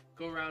 then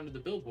go around to the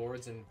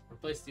billboards and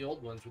replace the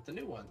old ones with the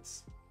new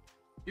ones.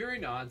 Yuri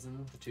nods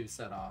and the two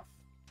set off.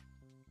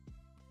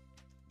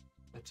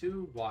 The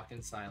two walk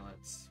in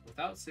silence.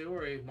 Without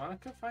Sayori,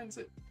 Monica finds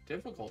it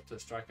difficult to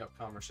strike up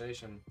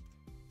conversation.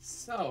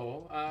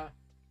 So,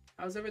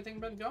 how's everything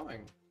been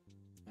going?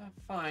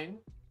 Fine.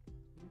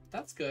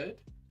 That's good.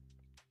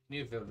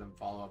 Neither of them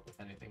follow up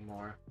with anything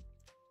more.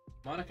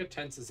 Monica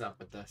tenses up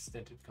at the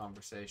stinted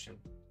conversation.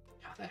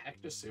 How the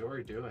heck does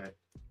Sayori do it?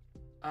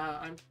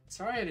 I'm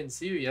sorry I didn't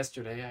see you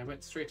yesterday. I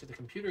went straight to the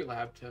computer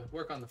lab to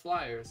work on the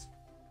flyers.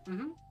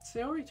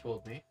 Sayori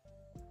told me.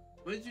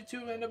 What did you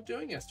two end up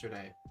doing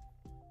yesterday?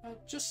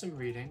 Just some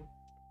reading.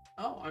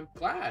 Oh, I'm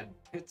glad.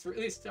 It's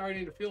really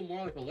starting to feel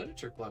more like a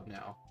literature club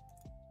now.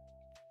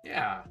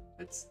 Yeah,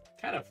 it's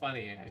kind of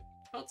funny. I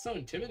felt so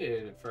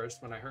intimidated at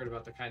first when I heard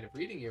about the kind of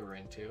reading you were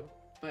into.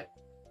 But,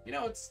 you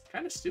know, it's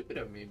kind of stupid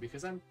of me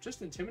because I'm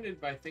just intimidated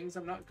by things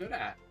I'm not good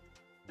at.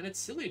 And it's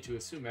silly to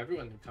assume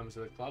everyone who comes to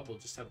the club will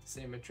just have the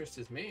same interest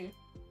as me.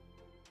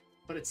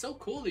 But it's so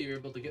cool that you're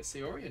able to get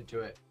Sayori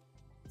into it.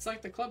 It's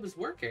like the club is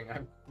working.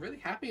 I'm really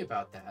happy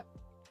about that.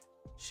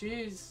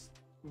 She's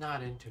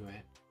not into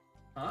it.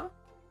 Huh?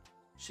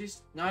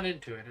 She's not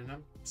into it, and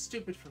I'm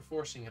stupid for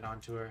forcing it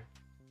onto her.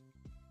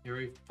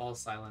 Yuri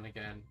falls silent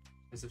again,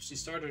 as if she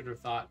started her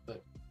thought,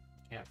 but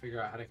can't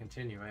figure out how to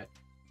continue it.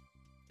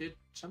 Did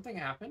something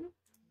happen?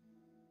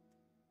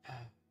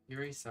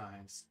 Yuri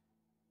sighs.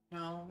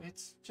 No,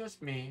 it's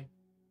just me.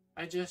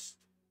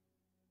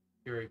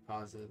 Yuri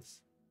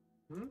pauses.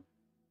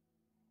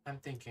 I'm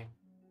thinking.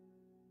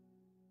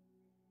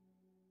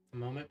 A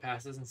moment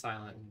passes in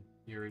silence, and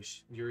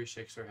Yuri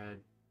shakes her head.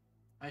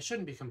 I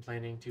shouldn't be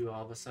complaining to you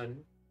all of a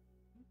sudden.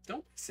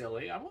 Don't be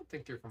silly. I won't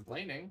think you're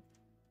complaining.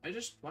 I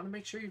just want to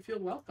make sure you feel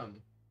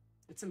welcome.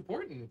 If it's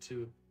important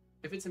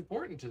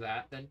to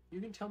that, then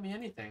you can tell me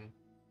anything.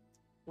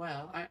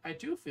 Well, I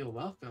do feel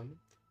welcome.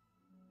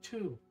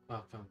 Too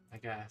welcome, I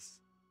guess.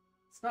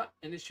 It's not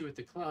an issue with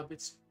the club,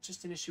 it's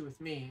just an issue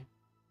with me.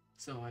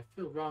 So I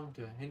feel wrong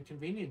to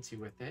inconvenience you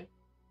with it.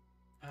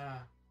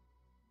 Ah,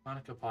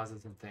 Monica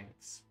pauses and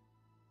thinks.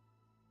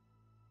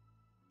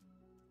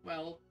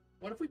 Well,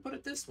 what if we put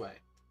it this way?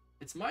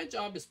 It's my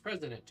job as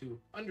president to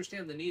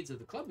understand the needs of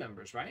the club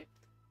members, right?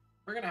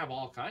 We're going to have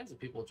all kinds of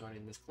people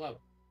joining this club.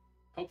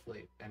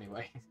 Hopefully,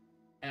 anyway.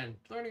 And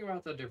learning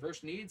about the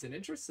diverse needs and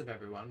interests of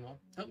everyone will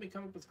help me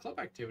come up with club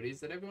activities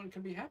that everyone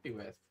can be happy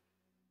with.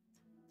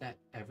 That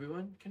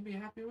everyone can be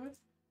happy with?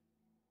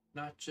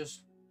 Not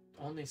just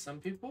only some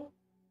people?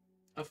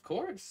 Of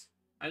course.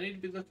 I need to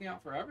be looking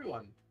out for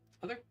everyone.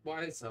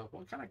 Otherwise,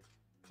 what kind of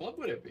club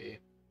would it be?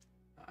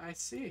 I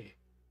see.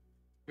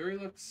 Yuri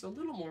looks a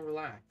little more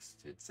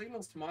relaxed. It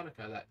signals to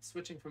Monica that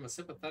switching from a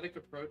sympathetic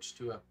approach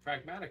to a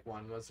pragmatic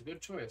one was a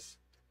good choice.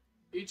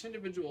 Each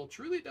individual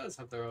truly does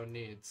have their own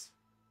needs.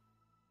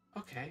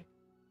 Okay.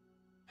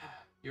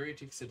 Yuri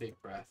takes a deep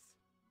breath.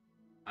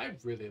 I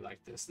really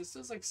like this. This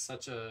is like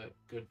such a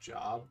good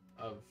job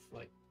of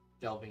like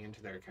delving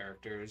into their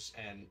characters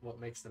and what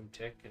makes them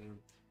tick and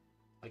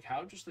like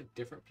how just like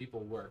different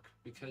people work,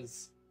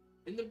 because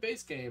in the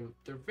base game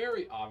they're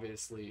very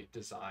obviously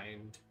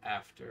designed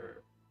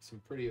after some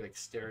pretty like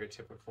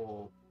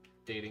stereotypical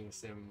dating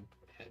sim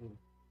and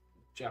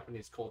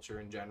Japanese culture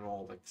in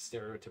general, like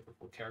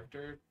stereotypical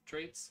character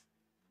traits.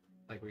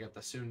 Like we got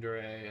the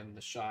tsundere and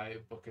the shy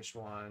bookish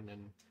one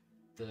and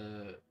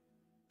the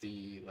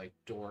like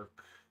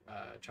dork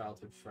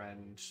childhood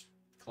friend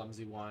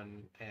clumsy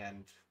one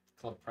and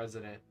club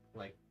president,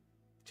 like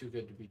too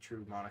good to be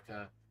true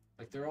Monica.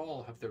 Like they're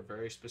all have their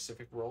very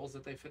specific roles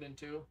that they fit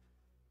into,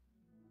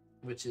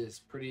 which is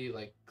pretty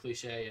like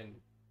cliche and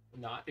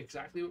not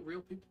exactly what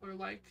real people are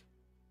like.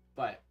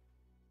 But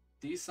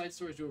these side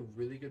stories do a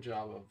really good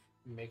job of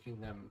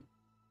making them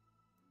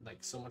like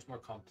so much more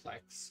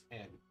complex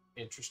and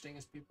interesting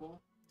as people.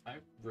 I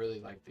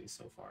really like these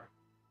so far.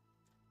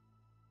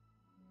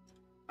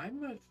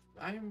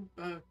 I'm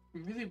a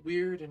really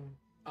weird and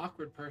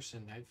awkward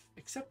person. I've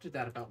accepted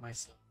that about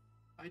myself.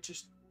 I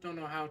just don't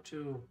know how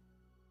to,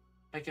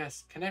 I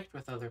guess, connect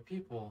with other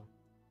people.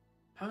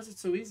 How is it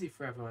so easy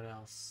for everyone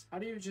else? How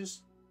do you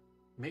just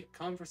make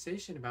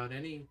conversation about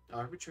any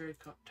arbitrary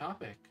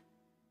topic?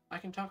 I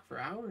can talk for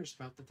hours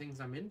about the things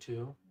I'm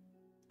into.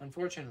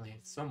 Unfortunately,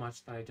 it's so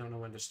much that I don't know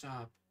when to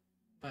stop.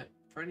 But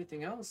for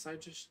anything else, I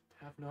just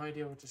have no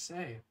idea what to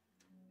say.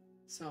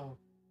 So,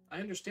 I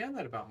understand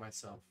that about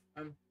myself.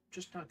 I'm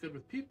just not good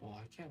with people.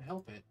 I can't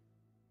help it.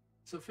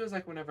 So it feels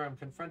like whenever I'm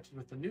confronted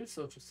with a new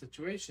social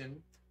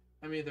situation,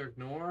 I'm either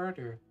ignored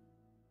or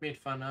made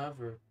fun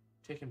of or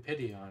taken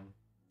pity on.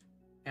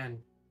 And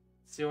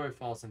Sayori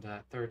falls into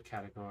that third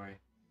category.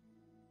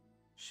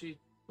 She...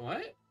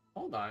 What?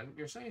 Hold on.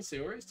 You're saying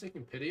Sayori's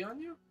taking pity on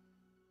you?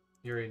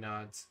 Yuri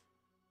nods.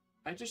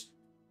 I just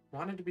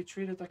wanted to be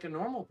treated like a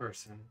normal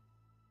person.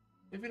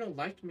 If you don't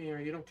like me or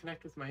you don't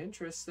connect with my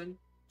interests, then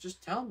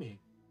just tell me.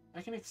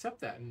 I can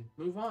accept that and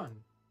move on.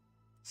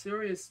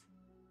 Sayori is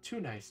too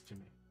nice to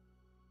me.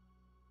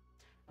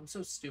 I'm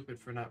so stupid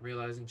for not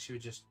realizing she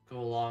would just go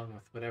along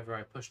with whatever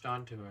I pushed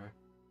onto her.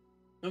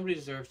 Nobody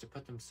deserves to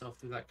put themselves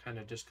through that kind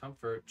of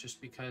discomfort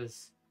just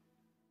because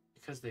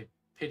they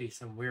pity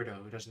some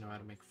weirdo who doesn't know how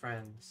to make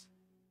friends.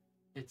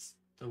 It's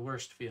the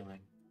worst feeling.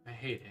 I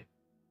hate it.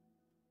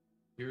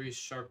 Yuri's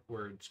sharp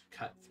words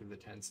cut through the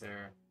tense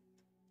air.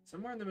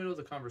 Somewhere in the middle of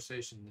the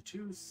conversation, the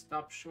two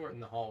stop short in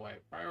the hallway,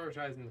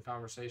 prioritizing the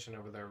conversation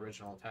over their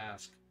original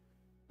task.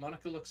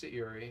 Monica looks at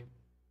Yuri.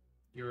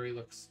 Yuri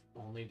looks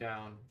only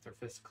down, with her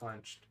fists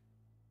clenched.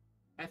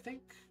 I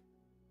think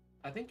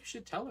you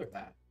should tell her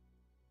that.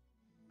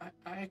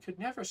 I could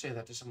never say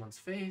that to someone's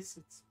face.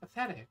 It's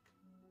pathetic.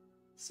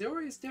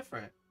 Sayori is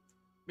different.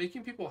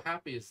 Making people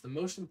happy is the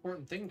most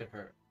important thing to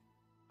her.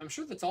 I'm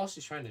sure that's all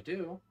she's trying to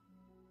do.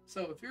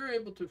 So if you're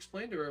able to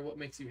explain to her what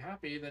makes you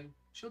happy, then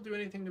she'll do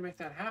anything to make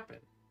that happen.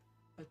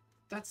 But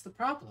that's the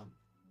problem.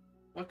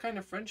 What kind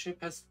of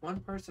friendship has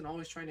one person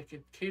always trying to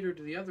cater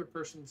to the other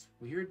person's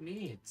weird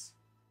needs?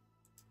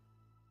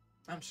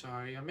 I'm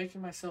sorry, I'm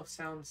making myself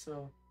sound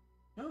so...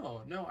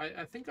 No,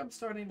 I think I'm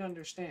starting to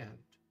understand.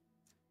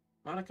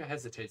 Monica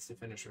hesitates to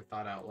finish her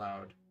thought out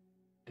loud.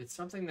 It's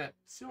something that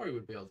Sayori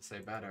would be able to say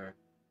better.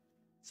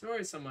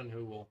 Sayori is someone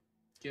who will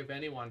give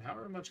anyone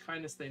however much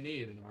kindness they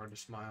need in order to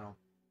smile.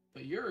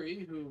 But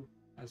Yuri, who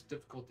has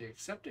difficulty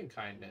accepting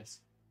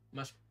kindness,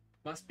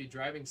 must be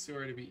driving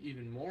Sayori to be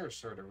even more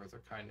assertive with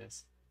her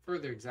kindness,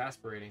 further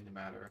exasperating the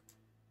matter.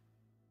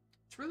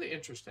 It's really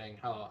interesting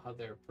how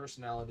their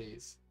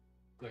personalities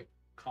like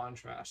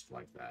contrast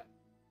like that.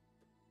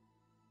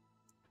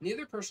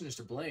 Neither person is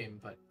to blame,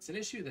 but it's an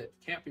issue that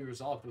can't be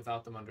resolved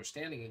without them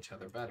understanding each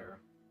other better.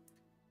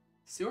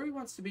 Sayori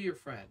wants to be your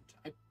friend.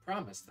 I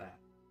promise that.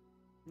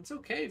 It's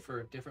okay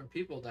for different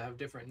people to have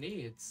different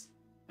needs.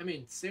 I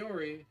mean,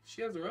 Sayori,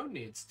 she has her own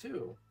needs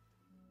too.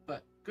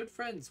 But good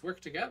friends work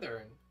together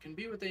and can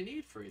be what they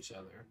need for each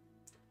other.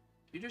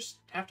 You just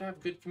have to have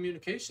good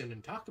communication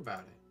and talk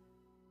about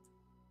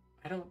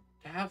it. I don't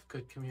have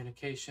good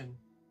communication.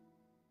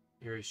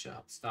 Yuri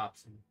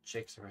stops and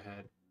shakes her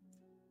head.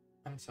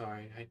 I'm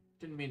sorry, I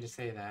didn't mean to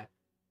say that.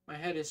 My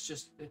head is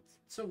just, it's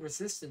so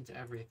resistant to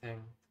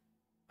everything.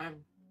 I'm,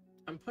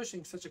 I'm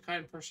pushing such a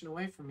kind person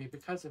away from me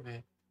because of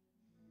it.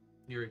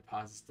 Yuri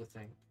pauses to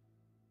think.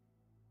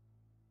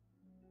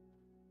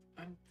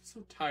 I'm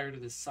so tired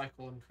of this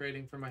cycle I'm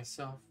creating for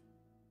myself.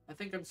 I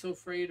think I'm so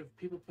afraid of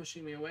people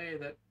pushing me away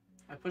that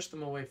I push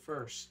them away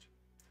first.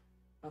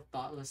 How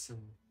thoughtless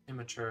and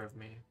immature of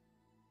me.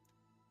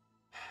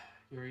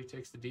 Yuri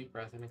takes a deep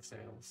breath and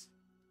exhales.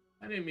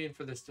 I didn't mean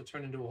for this to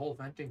turn into a whole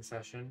venting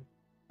session,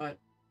 but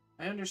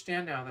I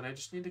understand now that I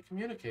just need to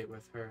communicate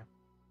with her.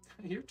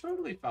 You're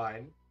totally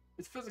fine.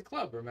 It's for the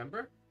club,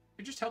 remember?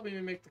 You're just helping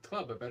me make the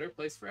club a better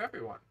place for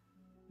everyone.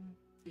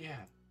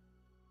 Yeah.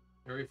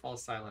 Yuri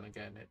falls silent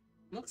again. It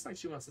looks like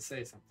she wants to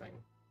say something.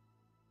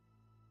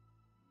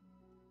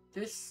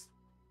 This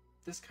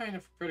kind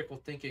of critical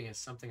thinking is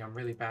something I'm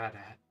really bad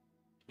at.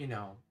 You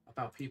know,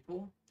 about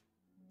people.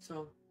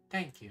 So,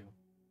 thank you.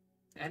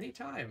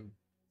 Anytime.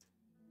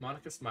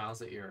 Monica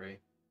smiles at Yuri.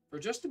 For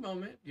just a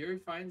moment, Yuri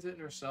finds it in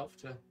herself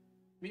to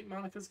meet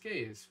Monica's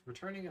gaze,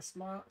 returning a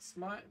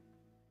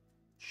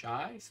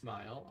shy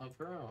smile of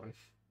her own.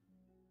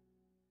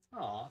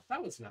 Aw,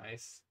 that was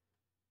nice.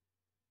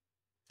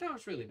 That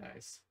was really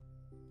nice.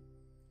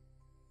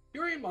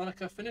 Yuri and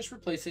Monica finish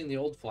replacing the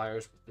old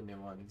flyers with the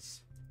new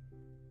ones.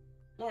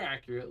 More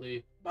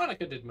accurately,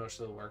 Monica did most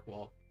of the work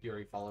while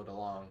Yuri followed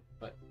along,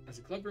 but as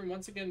the club room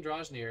once again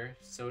draws near,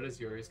 so does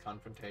Yuri's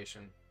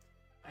confrontation.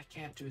 I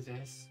can't do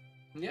this.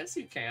 Yes,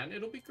 you can.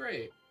 It'll be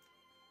great.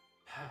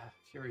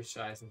 Yuri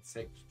sighs and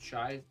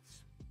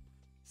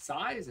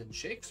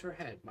shakes her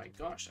head. My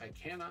gosh, I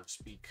cannot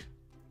speak.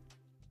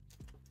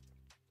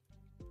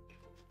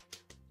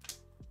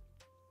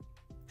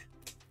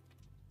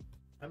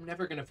 I'm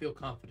never going to feel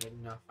confident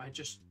enough. I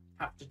just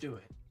have to do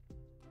it.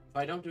 If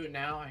I don't do it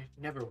now, I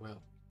never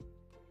will.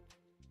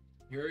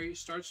 Yuri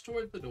starts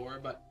toward the door,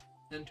 but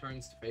then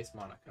turns to face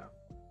Monica.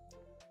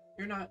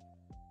 You're not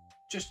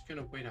just going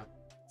to wait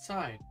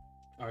outside,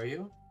 are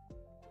you?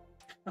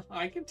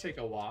 I can take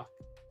a walk.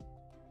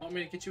 Want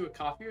me to get you a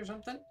coffee or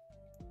something?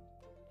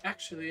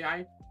 Actually,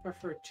 I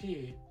prefer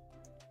tea.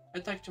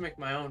 I'd like to make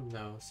my own,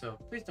 though, so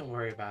please don't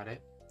worry about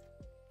it.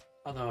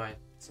 Although I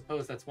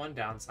suppose that's one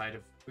downside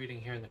of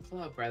reading here in the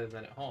club rather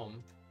than at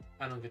home.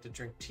 I don't get to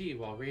drink tea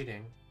while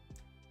reading.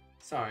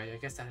 Sorry, I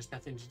guess that has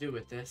nothing to do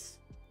with this.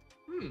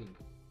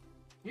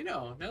 You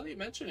know, now that you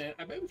mention it,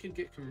 I bet we could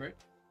get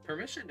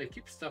permission to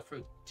keep stuff for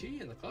tea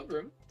in the club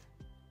room.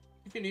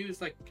 You can use,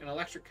 like, an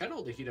electric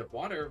kettle to heat up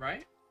water,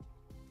 right?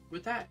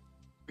 Would that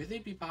really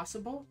be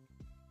possible?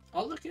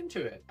 I'll look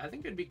into it. I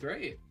think it'd be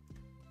great.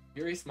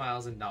 Yuri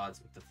smiles and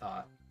nods with the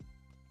thought.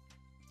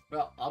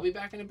 Well, I'll be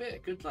back in a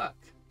bit. Good luck.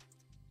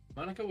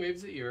 Monica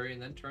waves at Yuri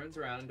and then turns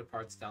around and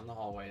departs down the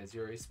hallway as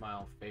Yuri's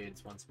smile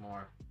fades once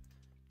more.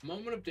 A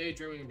moment of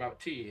daydreaming about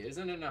tea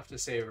isn't enough to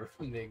save her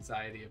from the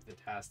anxiety of the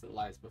task that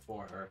lies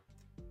before her,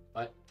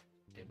 but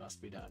it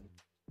must be done.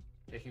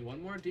 Taking one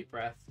more deep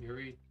breath,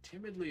 Yuri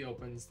timidly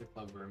opens the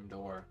clubroom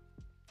door.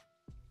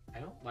 I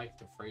don't like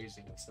the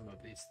phrasing of some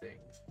of these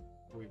things.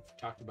 We've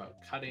talked about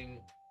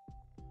cutting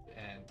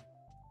and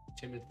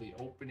timidly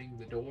opening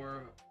the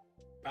door.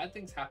 Bad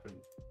things happen.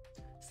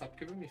 Stop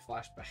giving me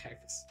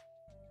flashbacks.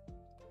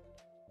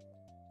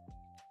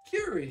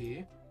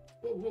 Yuri!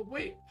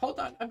 Wait, hold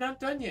on, I'm not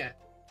done yet.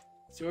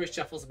 Yuri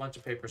shuffles a bunch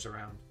of papers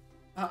around.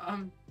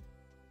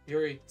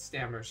 Yuri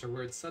stammers, her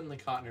words suddenly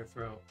caught in her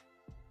throat.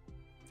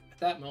 At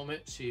that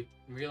moment, she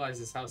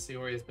realizes how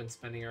Sayori has been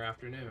spending her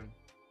afternoon.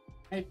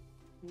 I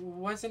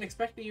wasn't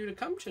expecting you to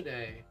come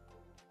today.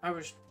 I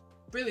was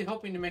really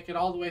hoping to make it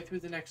all the way through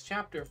the next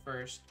chapter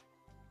first,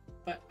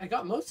 but I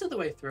got most of the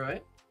way through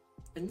it.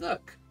 And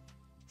look,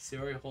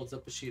 Sayori holds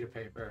up a sheet of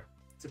paper.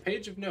 It's a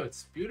page of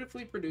notes,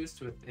 beautifully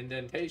produced with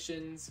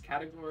indentations,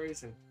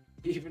 categories, and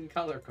even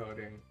color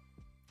coding.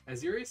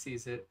 As Yuri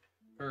sees it,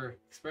 her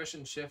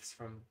expression shifts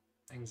from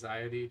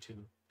anxiety to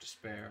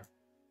despair.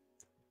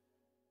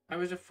 I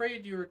was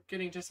afraid you were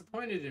getting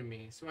disappointed in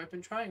me, so I've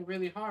been trying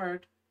really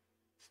hard.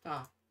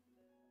 Stop.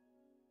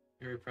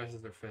 Yuri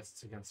presses her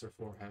fists against her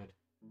forehead.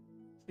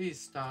 Please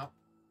stop.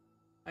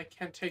 I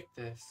can't take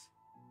this.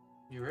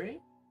 Yuri?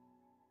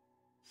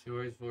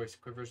 Sayori's voice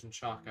quivers in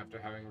shock after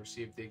having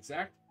received the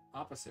exact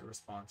opposite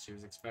response she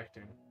was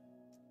expecting.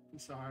 I'm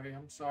sorry.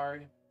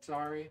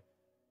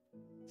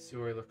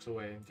 Sayori looks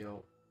away in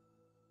guilt.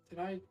 Did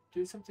I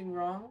do something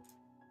wrong?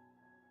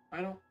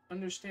 I don't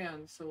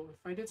understand, so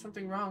if I did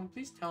something wrong,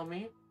 please tell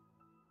me.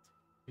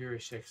 Yuri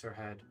shakes her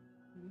head.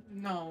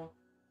 No,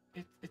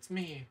 it's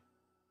me.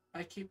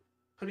 I keep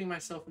putting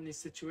myself in these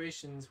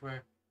situations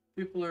where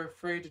people are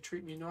afraid to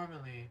treat me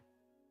normally.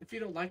 If you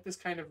don't like this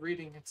kind of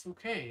reading, it's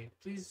okay.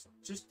 Please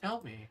just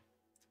tell me.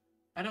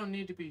 I don't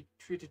need to be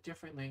treated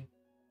differently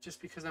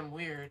just because I'm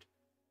weird.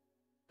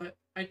 But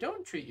I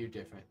don't treat you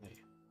differently.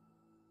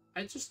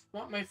 I just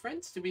want my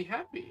friends to be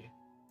happy.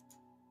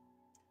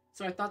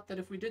 So I thought that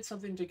if we did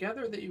something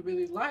together that you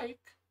really like,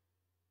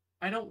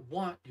 I don't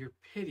want your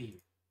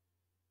pity.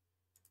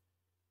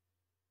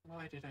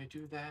 Why did I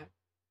do that?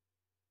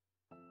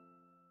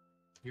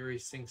 Yuri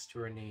sinks to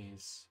her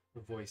knees.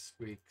 Her voice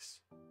squeaks.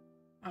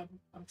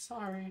 I'm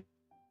sorry.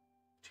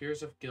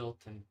 Tears of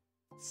guilt and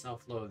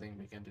self-loathing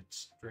begin to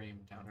stream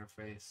down her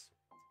face.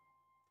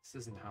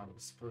 This isn't how it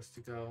was supposed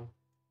to go.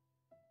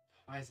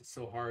 Why is it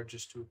so hard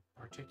just to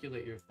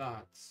articulate your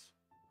thoughts?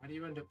 Why do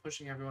you end up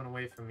pushing everyone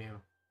away from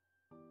you?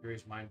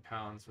 Yuri's mind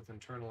pounds with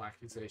internal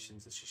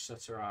accusations as she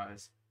shuts her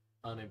eyes,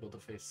 unable to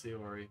face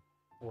Sayori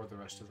or the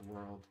rest of the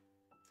world.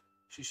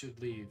 She should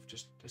leave,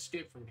 just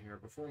escape from here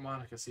before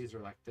Monica sees her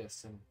like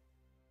this and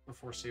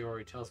before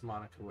Sayori tells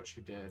Monica what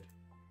she did.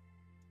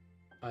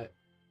 But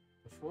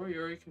before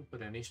Yuri can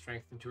put any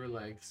strength into her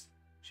legs,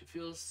 she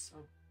feels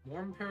a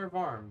warm pair of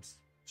arms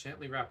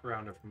gently wrap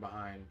around her from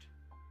behind.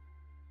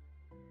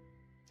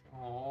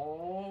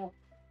 Oh,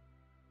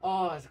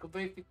 it's gonna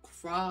make me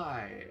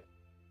cry.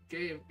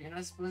 Gabe, you're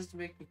not supposed to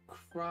make me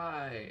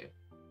cry.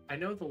 I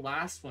know the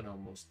last one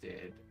almost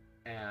did,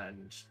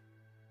 and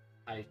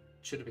I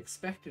should have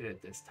expected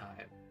it this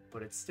time,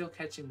 but it's still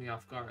catching me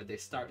off guard. They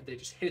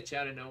just hitch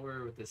out of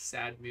nowhere with this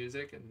sad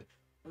music, and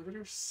look at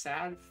her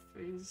sad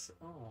face.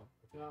 Oh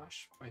my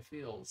gosh, my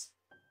feels.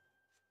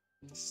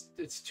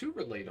 It's too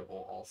relatable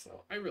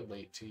also. I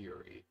relate to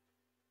Yuri.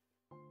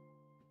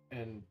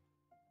 And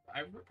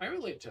I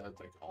relate to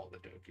like all the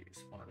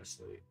Dokis,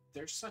 honestly.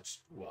 They're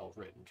such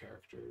well-written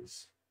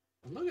characters.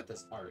 And look at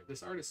this art.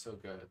 This art is so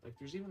good. Like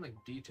there's even like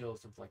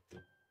details of like the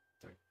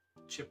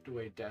chipped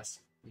away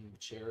desks and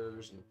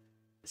chairs, and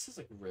this is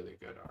like really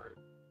good art.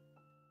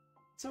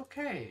 It's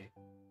okay,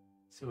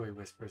 Sui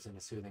whispers in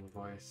a soothing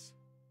voice.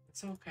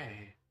 It's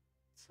okay.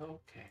 It's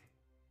okay.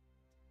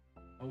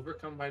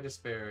 Overcome by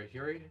despair,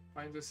 Yuri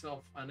finds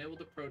herself unable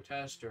to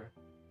protest or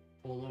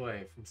pull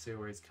away from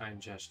Sayori's kind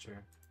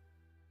gesture.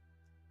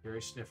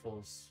 Yuri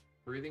sniffles,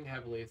 breathing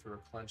heavily through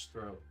her clenched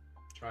throat,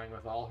 trying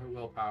with all her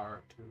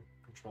willpower to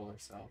control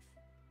herself.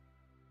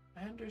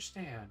 I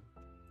understand.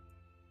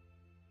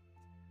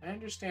 I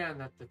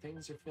understand that the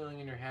things you're feeling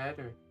in your head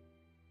are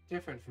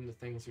different from the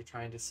things you're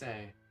trying to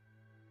say.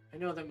 I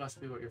know that must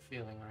be what you're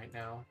feeling right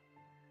now.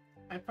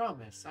 I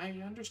promise, I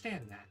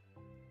understand that.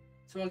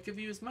 So I'll give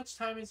you as much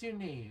time as you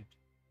need.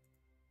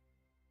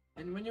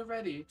 And when you're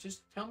ready,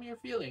 just tell me your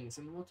feelings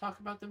and we'll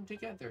talk about them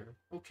together,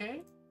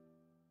 okay?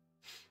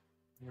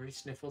 Yuri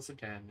sniffles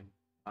again and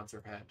nods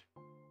her head.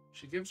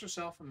 She gives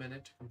herself a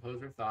minute to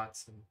compose her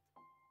thoughts and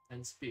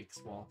then speaks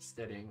while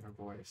steadying her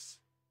voice.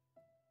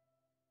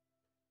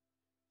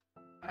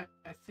 I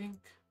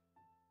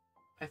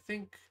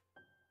think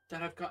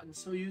that I've gotten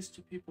so used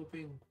to people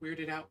being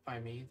weirded out by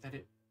me that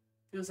it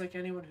feels like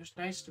anyone who's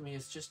nice to me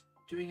is just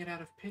doing it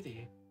out of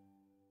pity.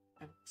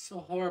 I'm so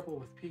horrible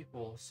with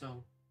people,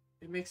 so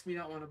it makes me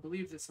not want to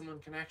believe that someone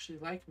can actually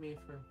like me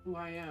for who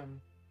I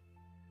am.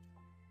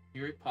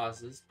 Yuri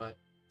pauses, but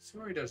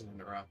Sayori doesn't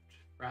interrupt.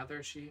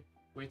 Rather, she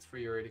waits for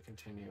Yuri to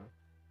continue.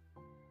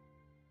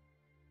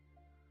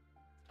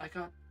 I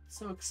got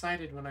so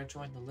excited when I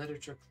joined the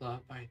literature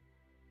club. I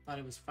thought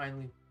it was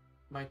finally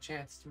my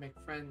chance to make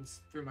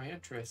friends through my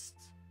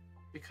interests,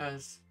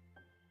 because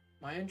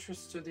my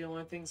interests are the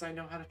only things I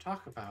know how to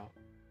talk about.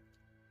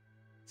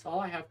 It's all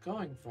I have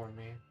going for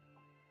me.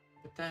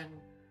 But then,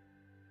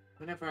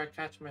 whenever I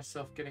catch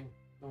myself getting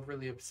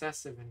overly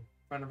obsessive in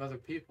front of other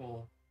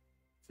people,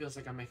 it feels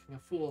like I'm making a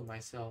fool of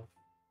myself.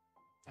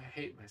 I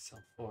hate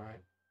myself for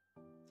it.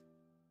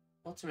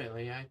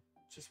 Ultimately, I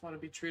just want to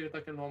be treated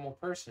like a normal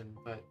person,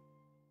 but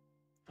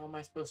how am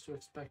I supposed to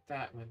expect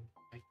that when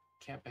I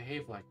can't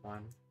behave like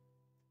one?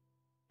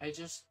 I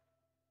just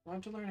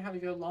want to learn how to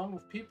get along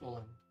with people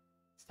and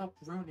stop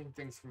ruining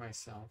things for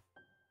myself.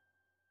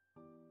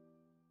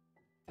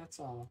 That's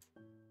all.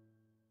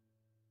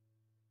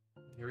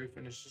 Yuri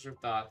finishes her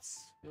thoughts,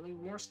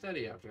 feeling more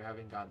steady after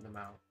having gotten them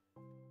out.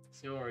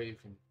 Sayori, you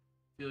can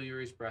feel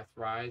Yuri's breath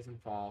rise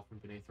and fall from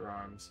beneath her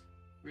arms.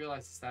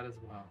 Realizes that as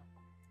well.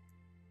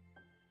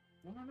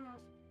 What a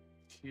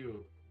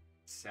cute,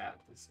 sad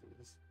this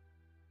is.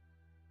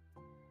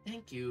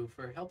 Thank you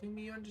for helping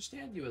me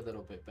understand you a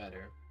little bit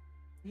better.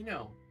 You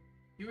know,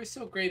 you were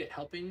so great at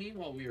helping me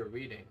while we were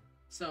reading,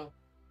 so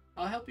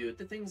I'll help you with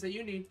the things that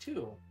you need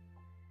too.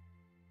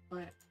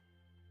 But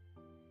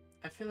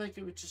I feel like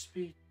it would just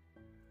be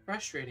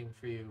frustrating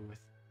for you with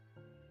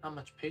how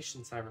much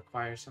patience I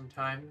require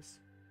sometimes.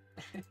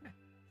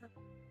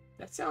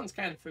 That sounds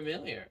kind of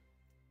familiar.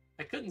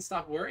 I couldn't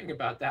stop worrying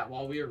about that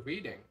while we were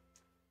reading.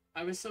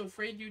 I was so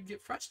afraid you'd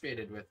get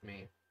frustrated with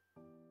me.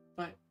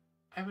 But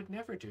I would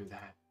never do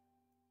that.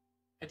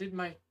 I did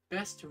my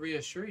best to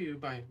reassure you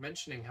by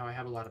mentioning how I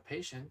have a lot of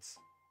patience.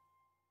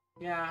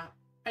 Yeah,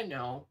 I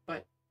know,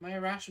 but my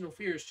irrational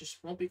fears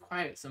just won't be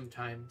quiet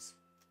sometimes.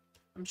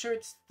 I'm sure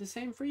it's the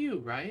same for you,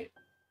 right?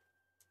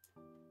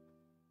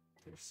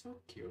 They're so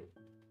cute.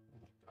 Oh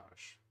my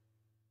gosh.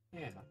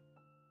 Yeah.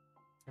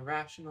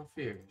 Irrational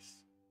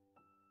fears.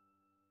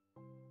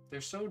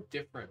 They're so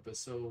different but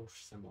so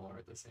similar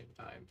at the same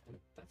time, and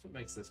that's what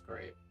makes this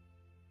great.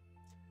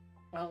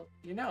 Well,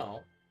 you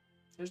know,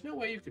 there's no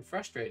way you could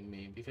frustrate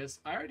me because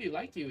I already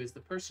like you as the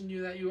person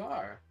that you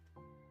are.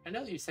 I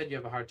know that you said you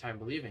have a hard time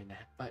believing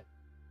that, but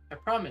I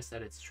promise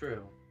that it's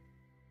true.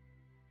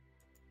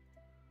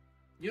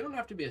 you don't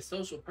have to be a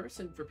social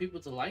person for people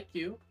to like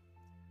you.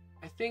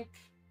 I think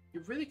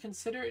you're really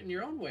considerate in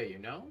your own way, you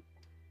know?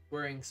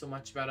 Worrying so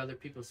much about other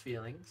people's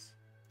feelings.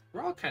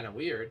 We're all kind of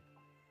weird.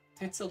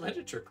 It's a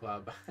literature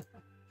club.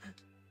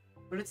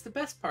 But it's the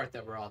best part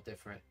that we're all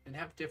different and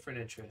have different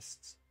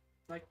interests.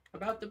 Like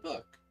about the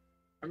book.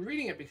 I'm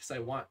reading it because I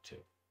want to.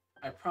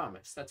 I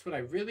promise. That's what I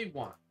really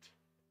want.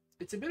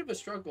 It's a bit of a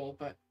struggle,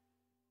 but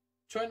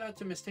try not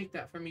to mistake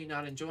that for me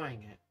not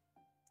enjoying it.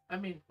 I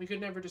mean, we could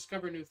never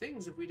discover new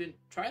things if we didn't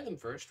try them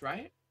first,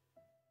 right?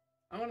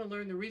 I want to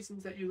learn the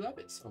reasons that you love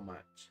it so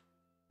much.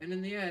 And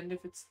in the end,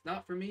 if it's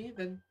not for me,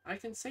 then I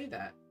can say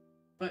that.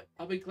 But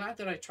I'll be glad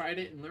that I tried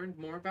it and learned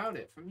more about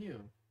it from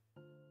you.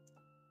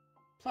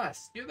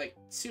 Plus, you're like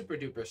super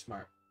duper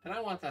smart, and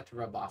I want that to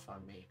rub off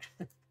on me.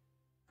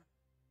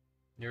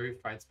 Yuri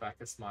fights back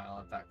a smile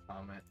at that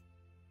comment.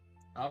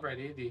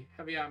 Already, the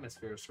heavy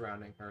atmosphere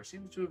surrounding her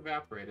seems to have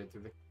evaporated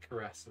through the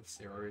caress of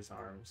Sayori's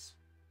arms.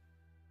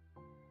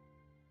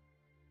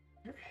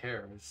 Your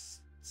hair is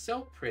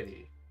so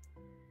pretty.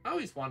 I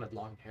always wanted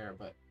long hair,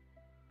 but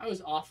I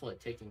was awful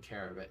at taking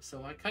care of it,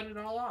 so I cut it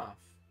all off.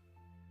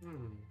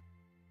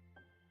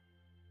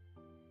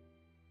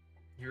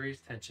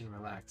 Yuri's tension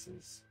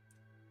relaxes.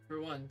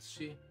 For once,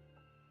 she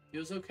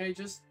feels okay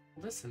just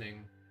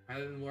listening,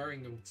 rather than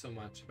worrying so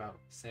much about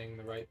saying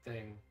the right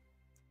thing.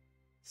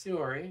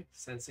 Sayori,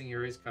 sensing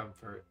Yuri's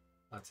comfort,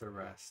 lets her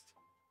rest.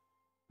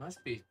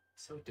 Must be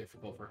so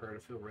difficult for her to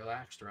feel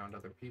relaxed around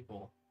other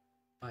people,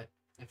 but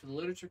if the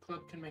literature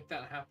club can make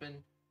that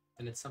happen,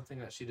 then it's something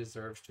that she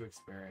deserves to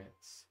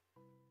experience.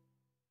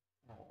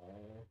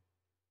 Aww.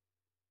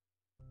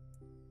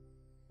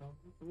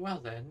 Well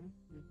then,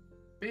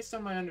 based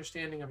on my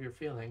understanding of your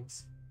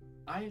feelings,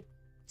 I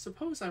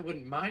suppose I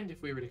wouldn't mind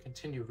if we were to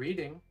continue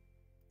reading.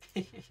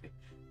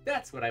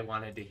 That's what I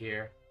wanted to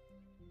hear.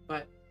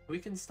 But we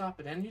can stop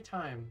at any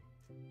time.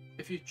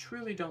 If you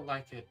truly don't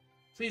like it,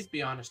 please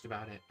be honest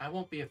about it. I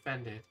won't be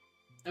offended.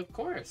 Of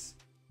course.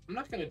 I'm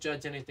not going to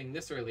judge anything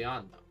this early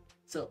on, though.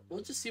 So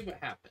we'll just see what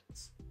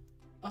happens.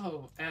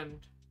 Oh, and,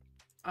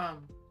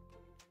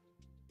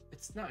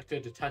 it's not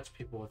good to touch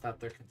people without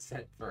their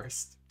consent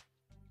first.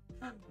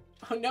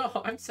 Oh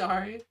no, I'm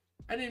sorry.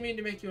 I didn't mean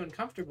to make you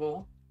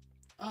uncomfortable.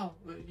 Oh,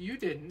 you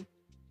didn't.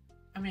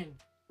 I mean,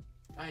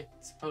 I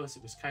suppose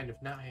it was kind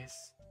of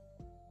nice.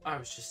 I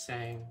was just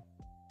saying.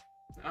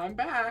 I'm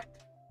back.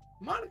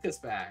 Monica's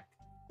back.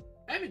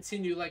 I haven't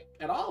seen you, like,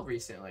 at all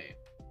recently.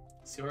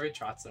 Sayori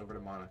trots over to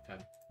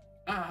Monica.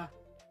 Ah,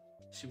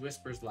 she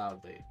whispers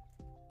loudly.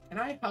 Can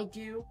I hug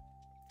you?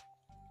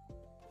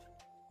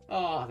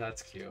 Oh,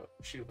 that's cute.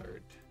 She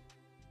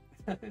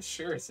learned.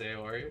 Sure,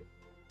 Sayori.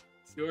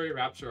 Sayori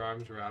wraps her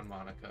arms around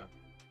Monica.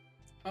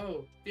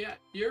 Oh, yeah,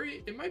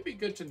 Yuri, it might be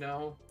good to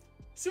know.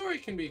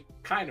 Sayori can be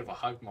kind of a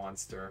hug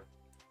monster.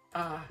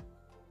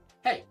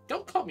 Hey,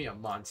 don't call me a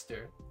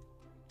monster.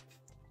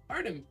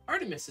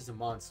 Artemis is a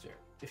monster.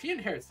 If he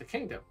inherits the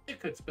kingdom, it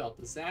could spell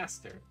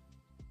disaster.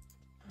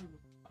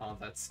 Oh,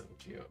 that's so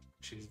cute.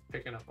 She's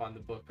picking up on the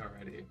book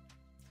already.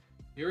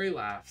 Yuri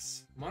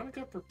laughs.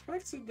 Monica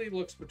perplexedly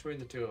looks between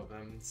the two of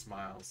them and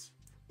smiles.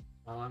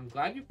 Well, I'm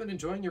glad you've been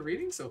enjoying your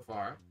reading so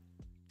far.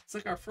 It's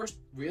like our first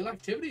real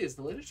activity is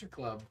the literature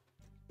club.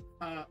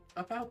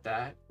 About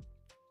that.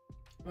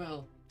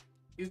 Well,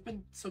 you've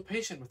been so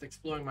patient with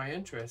exploring my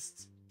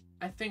interests.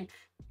 I think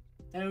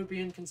that it would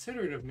be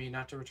inconsiderate of me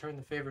not to return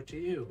the favor to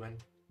you and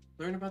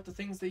learn about the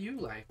things that you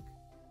like.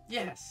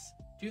 Yes.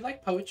 Do you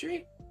like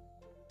poetry?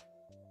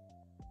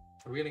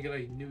 Are we gonna get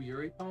a new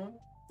Yuri poem?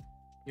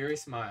 Yuri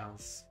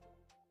smiles.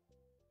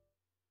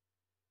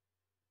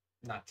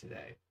 Not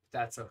today.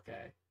 That's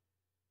okay.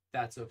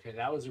 That's okay.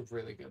 That was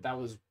really good. That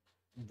was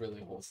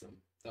really wholesome.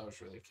 That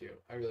was really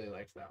cute. I really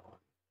liked that one.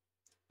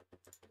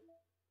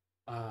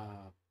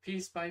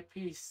 Piece by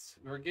piece,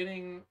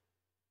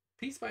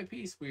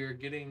 we are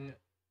getting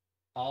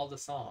all the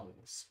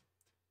songs.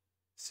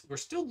 We're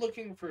still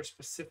looking for a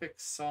specific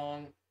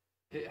song.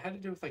 It had to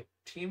do with like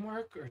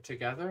teamwork or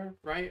together,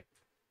 right?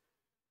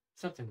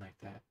 Something like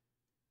that.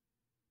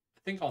 I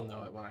think I'll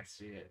know it when I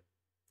see it.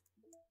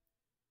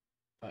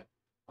 But,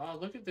 oh,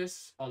 look at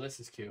this. Oh, this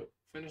is cute.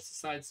 Finish the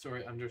side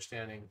story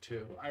understanding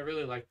too. I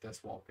really like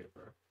this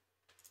wallpaper.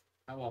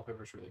 That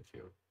wallpaper's really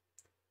cute.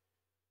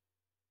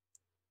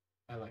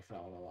 I like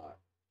that one a lot.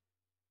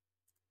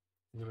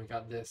 And then we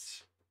got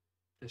this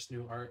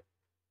new art.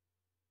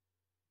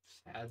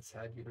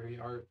 Sad Yuri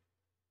art.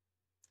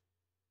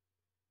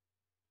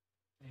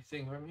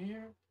 Anything from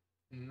here?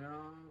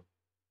 No.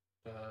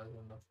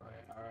 Doesn't look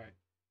right. Alright.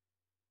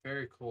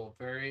 Very cool.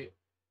 Very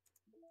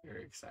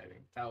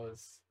exciting. That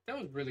was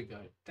really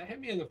good. That hit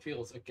me in the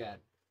feels again.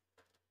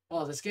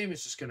 Well, this game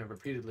is just gonna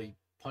repeatedly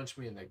punch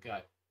me in the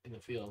gut in the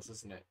feels,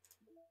 isn't it?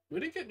 We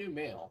didn't get new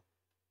mail,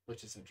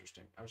 which is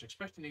interesting. I was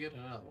expecting to get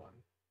another one,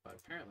 but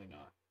apparently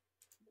not.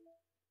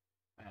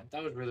 Man,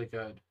 that was really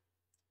good.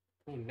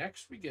 Oh,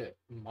 next we get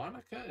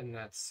Monica and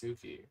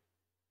Natsuki.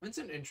 It's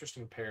an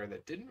interesting pair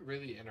that didn't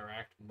really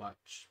interact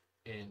much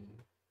in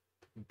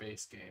the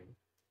base game.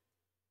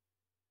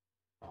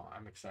 Oh,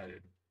 I'm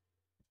excited.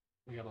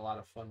 We got a lot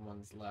of fun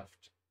ones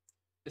left.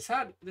 This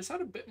had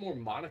a bit more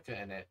Monica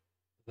in it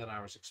than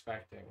I was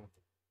expecting.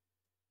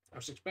 I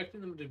was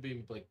expecting them to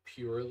be like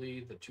purely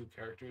the two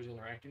characters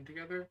interacting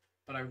together,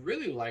 but I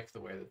really like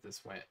the way that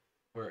this went,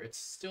 where it's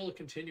still a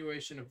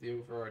continuation of the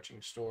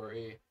overarching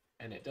story,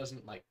 and it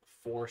doesn't like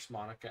force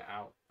Monica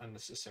out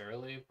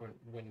unnecessarily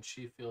when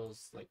she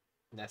feels like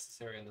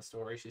necessary in the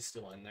story. She's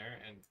still in there,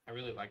 and I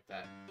really like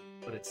that.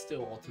 But it's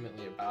still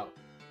ultimately about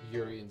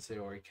Yuri and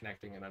Sayori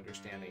connecting and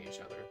understanding each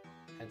other,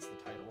 hence the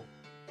title.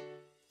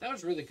 That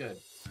was really good.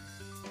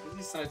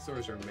 These side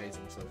stories are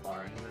amazing so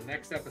far. And in the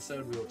next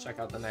episode, we will check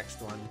out the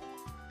next one.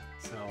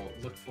 So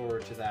look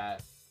forward to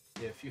that.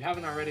 If you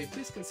haven't already,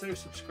 please consider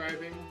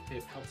subscribing.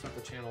 It helps out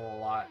the channel a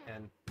lot.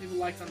 And leave a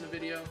like on the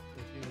video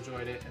if you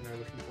enjoyed it and are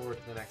looking forward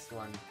to the next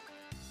one.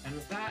 And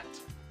with that,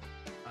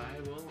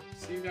 I will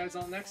see you guys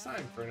all next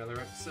time for another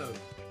episode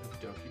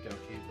of Doki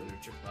Doki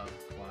Literature Club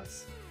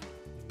Plus.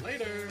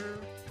 Later!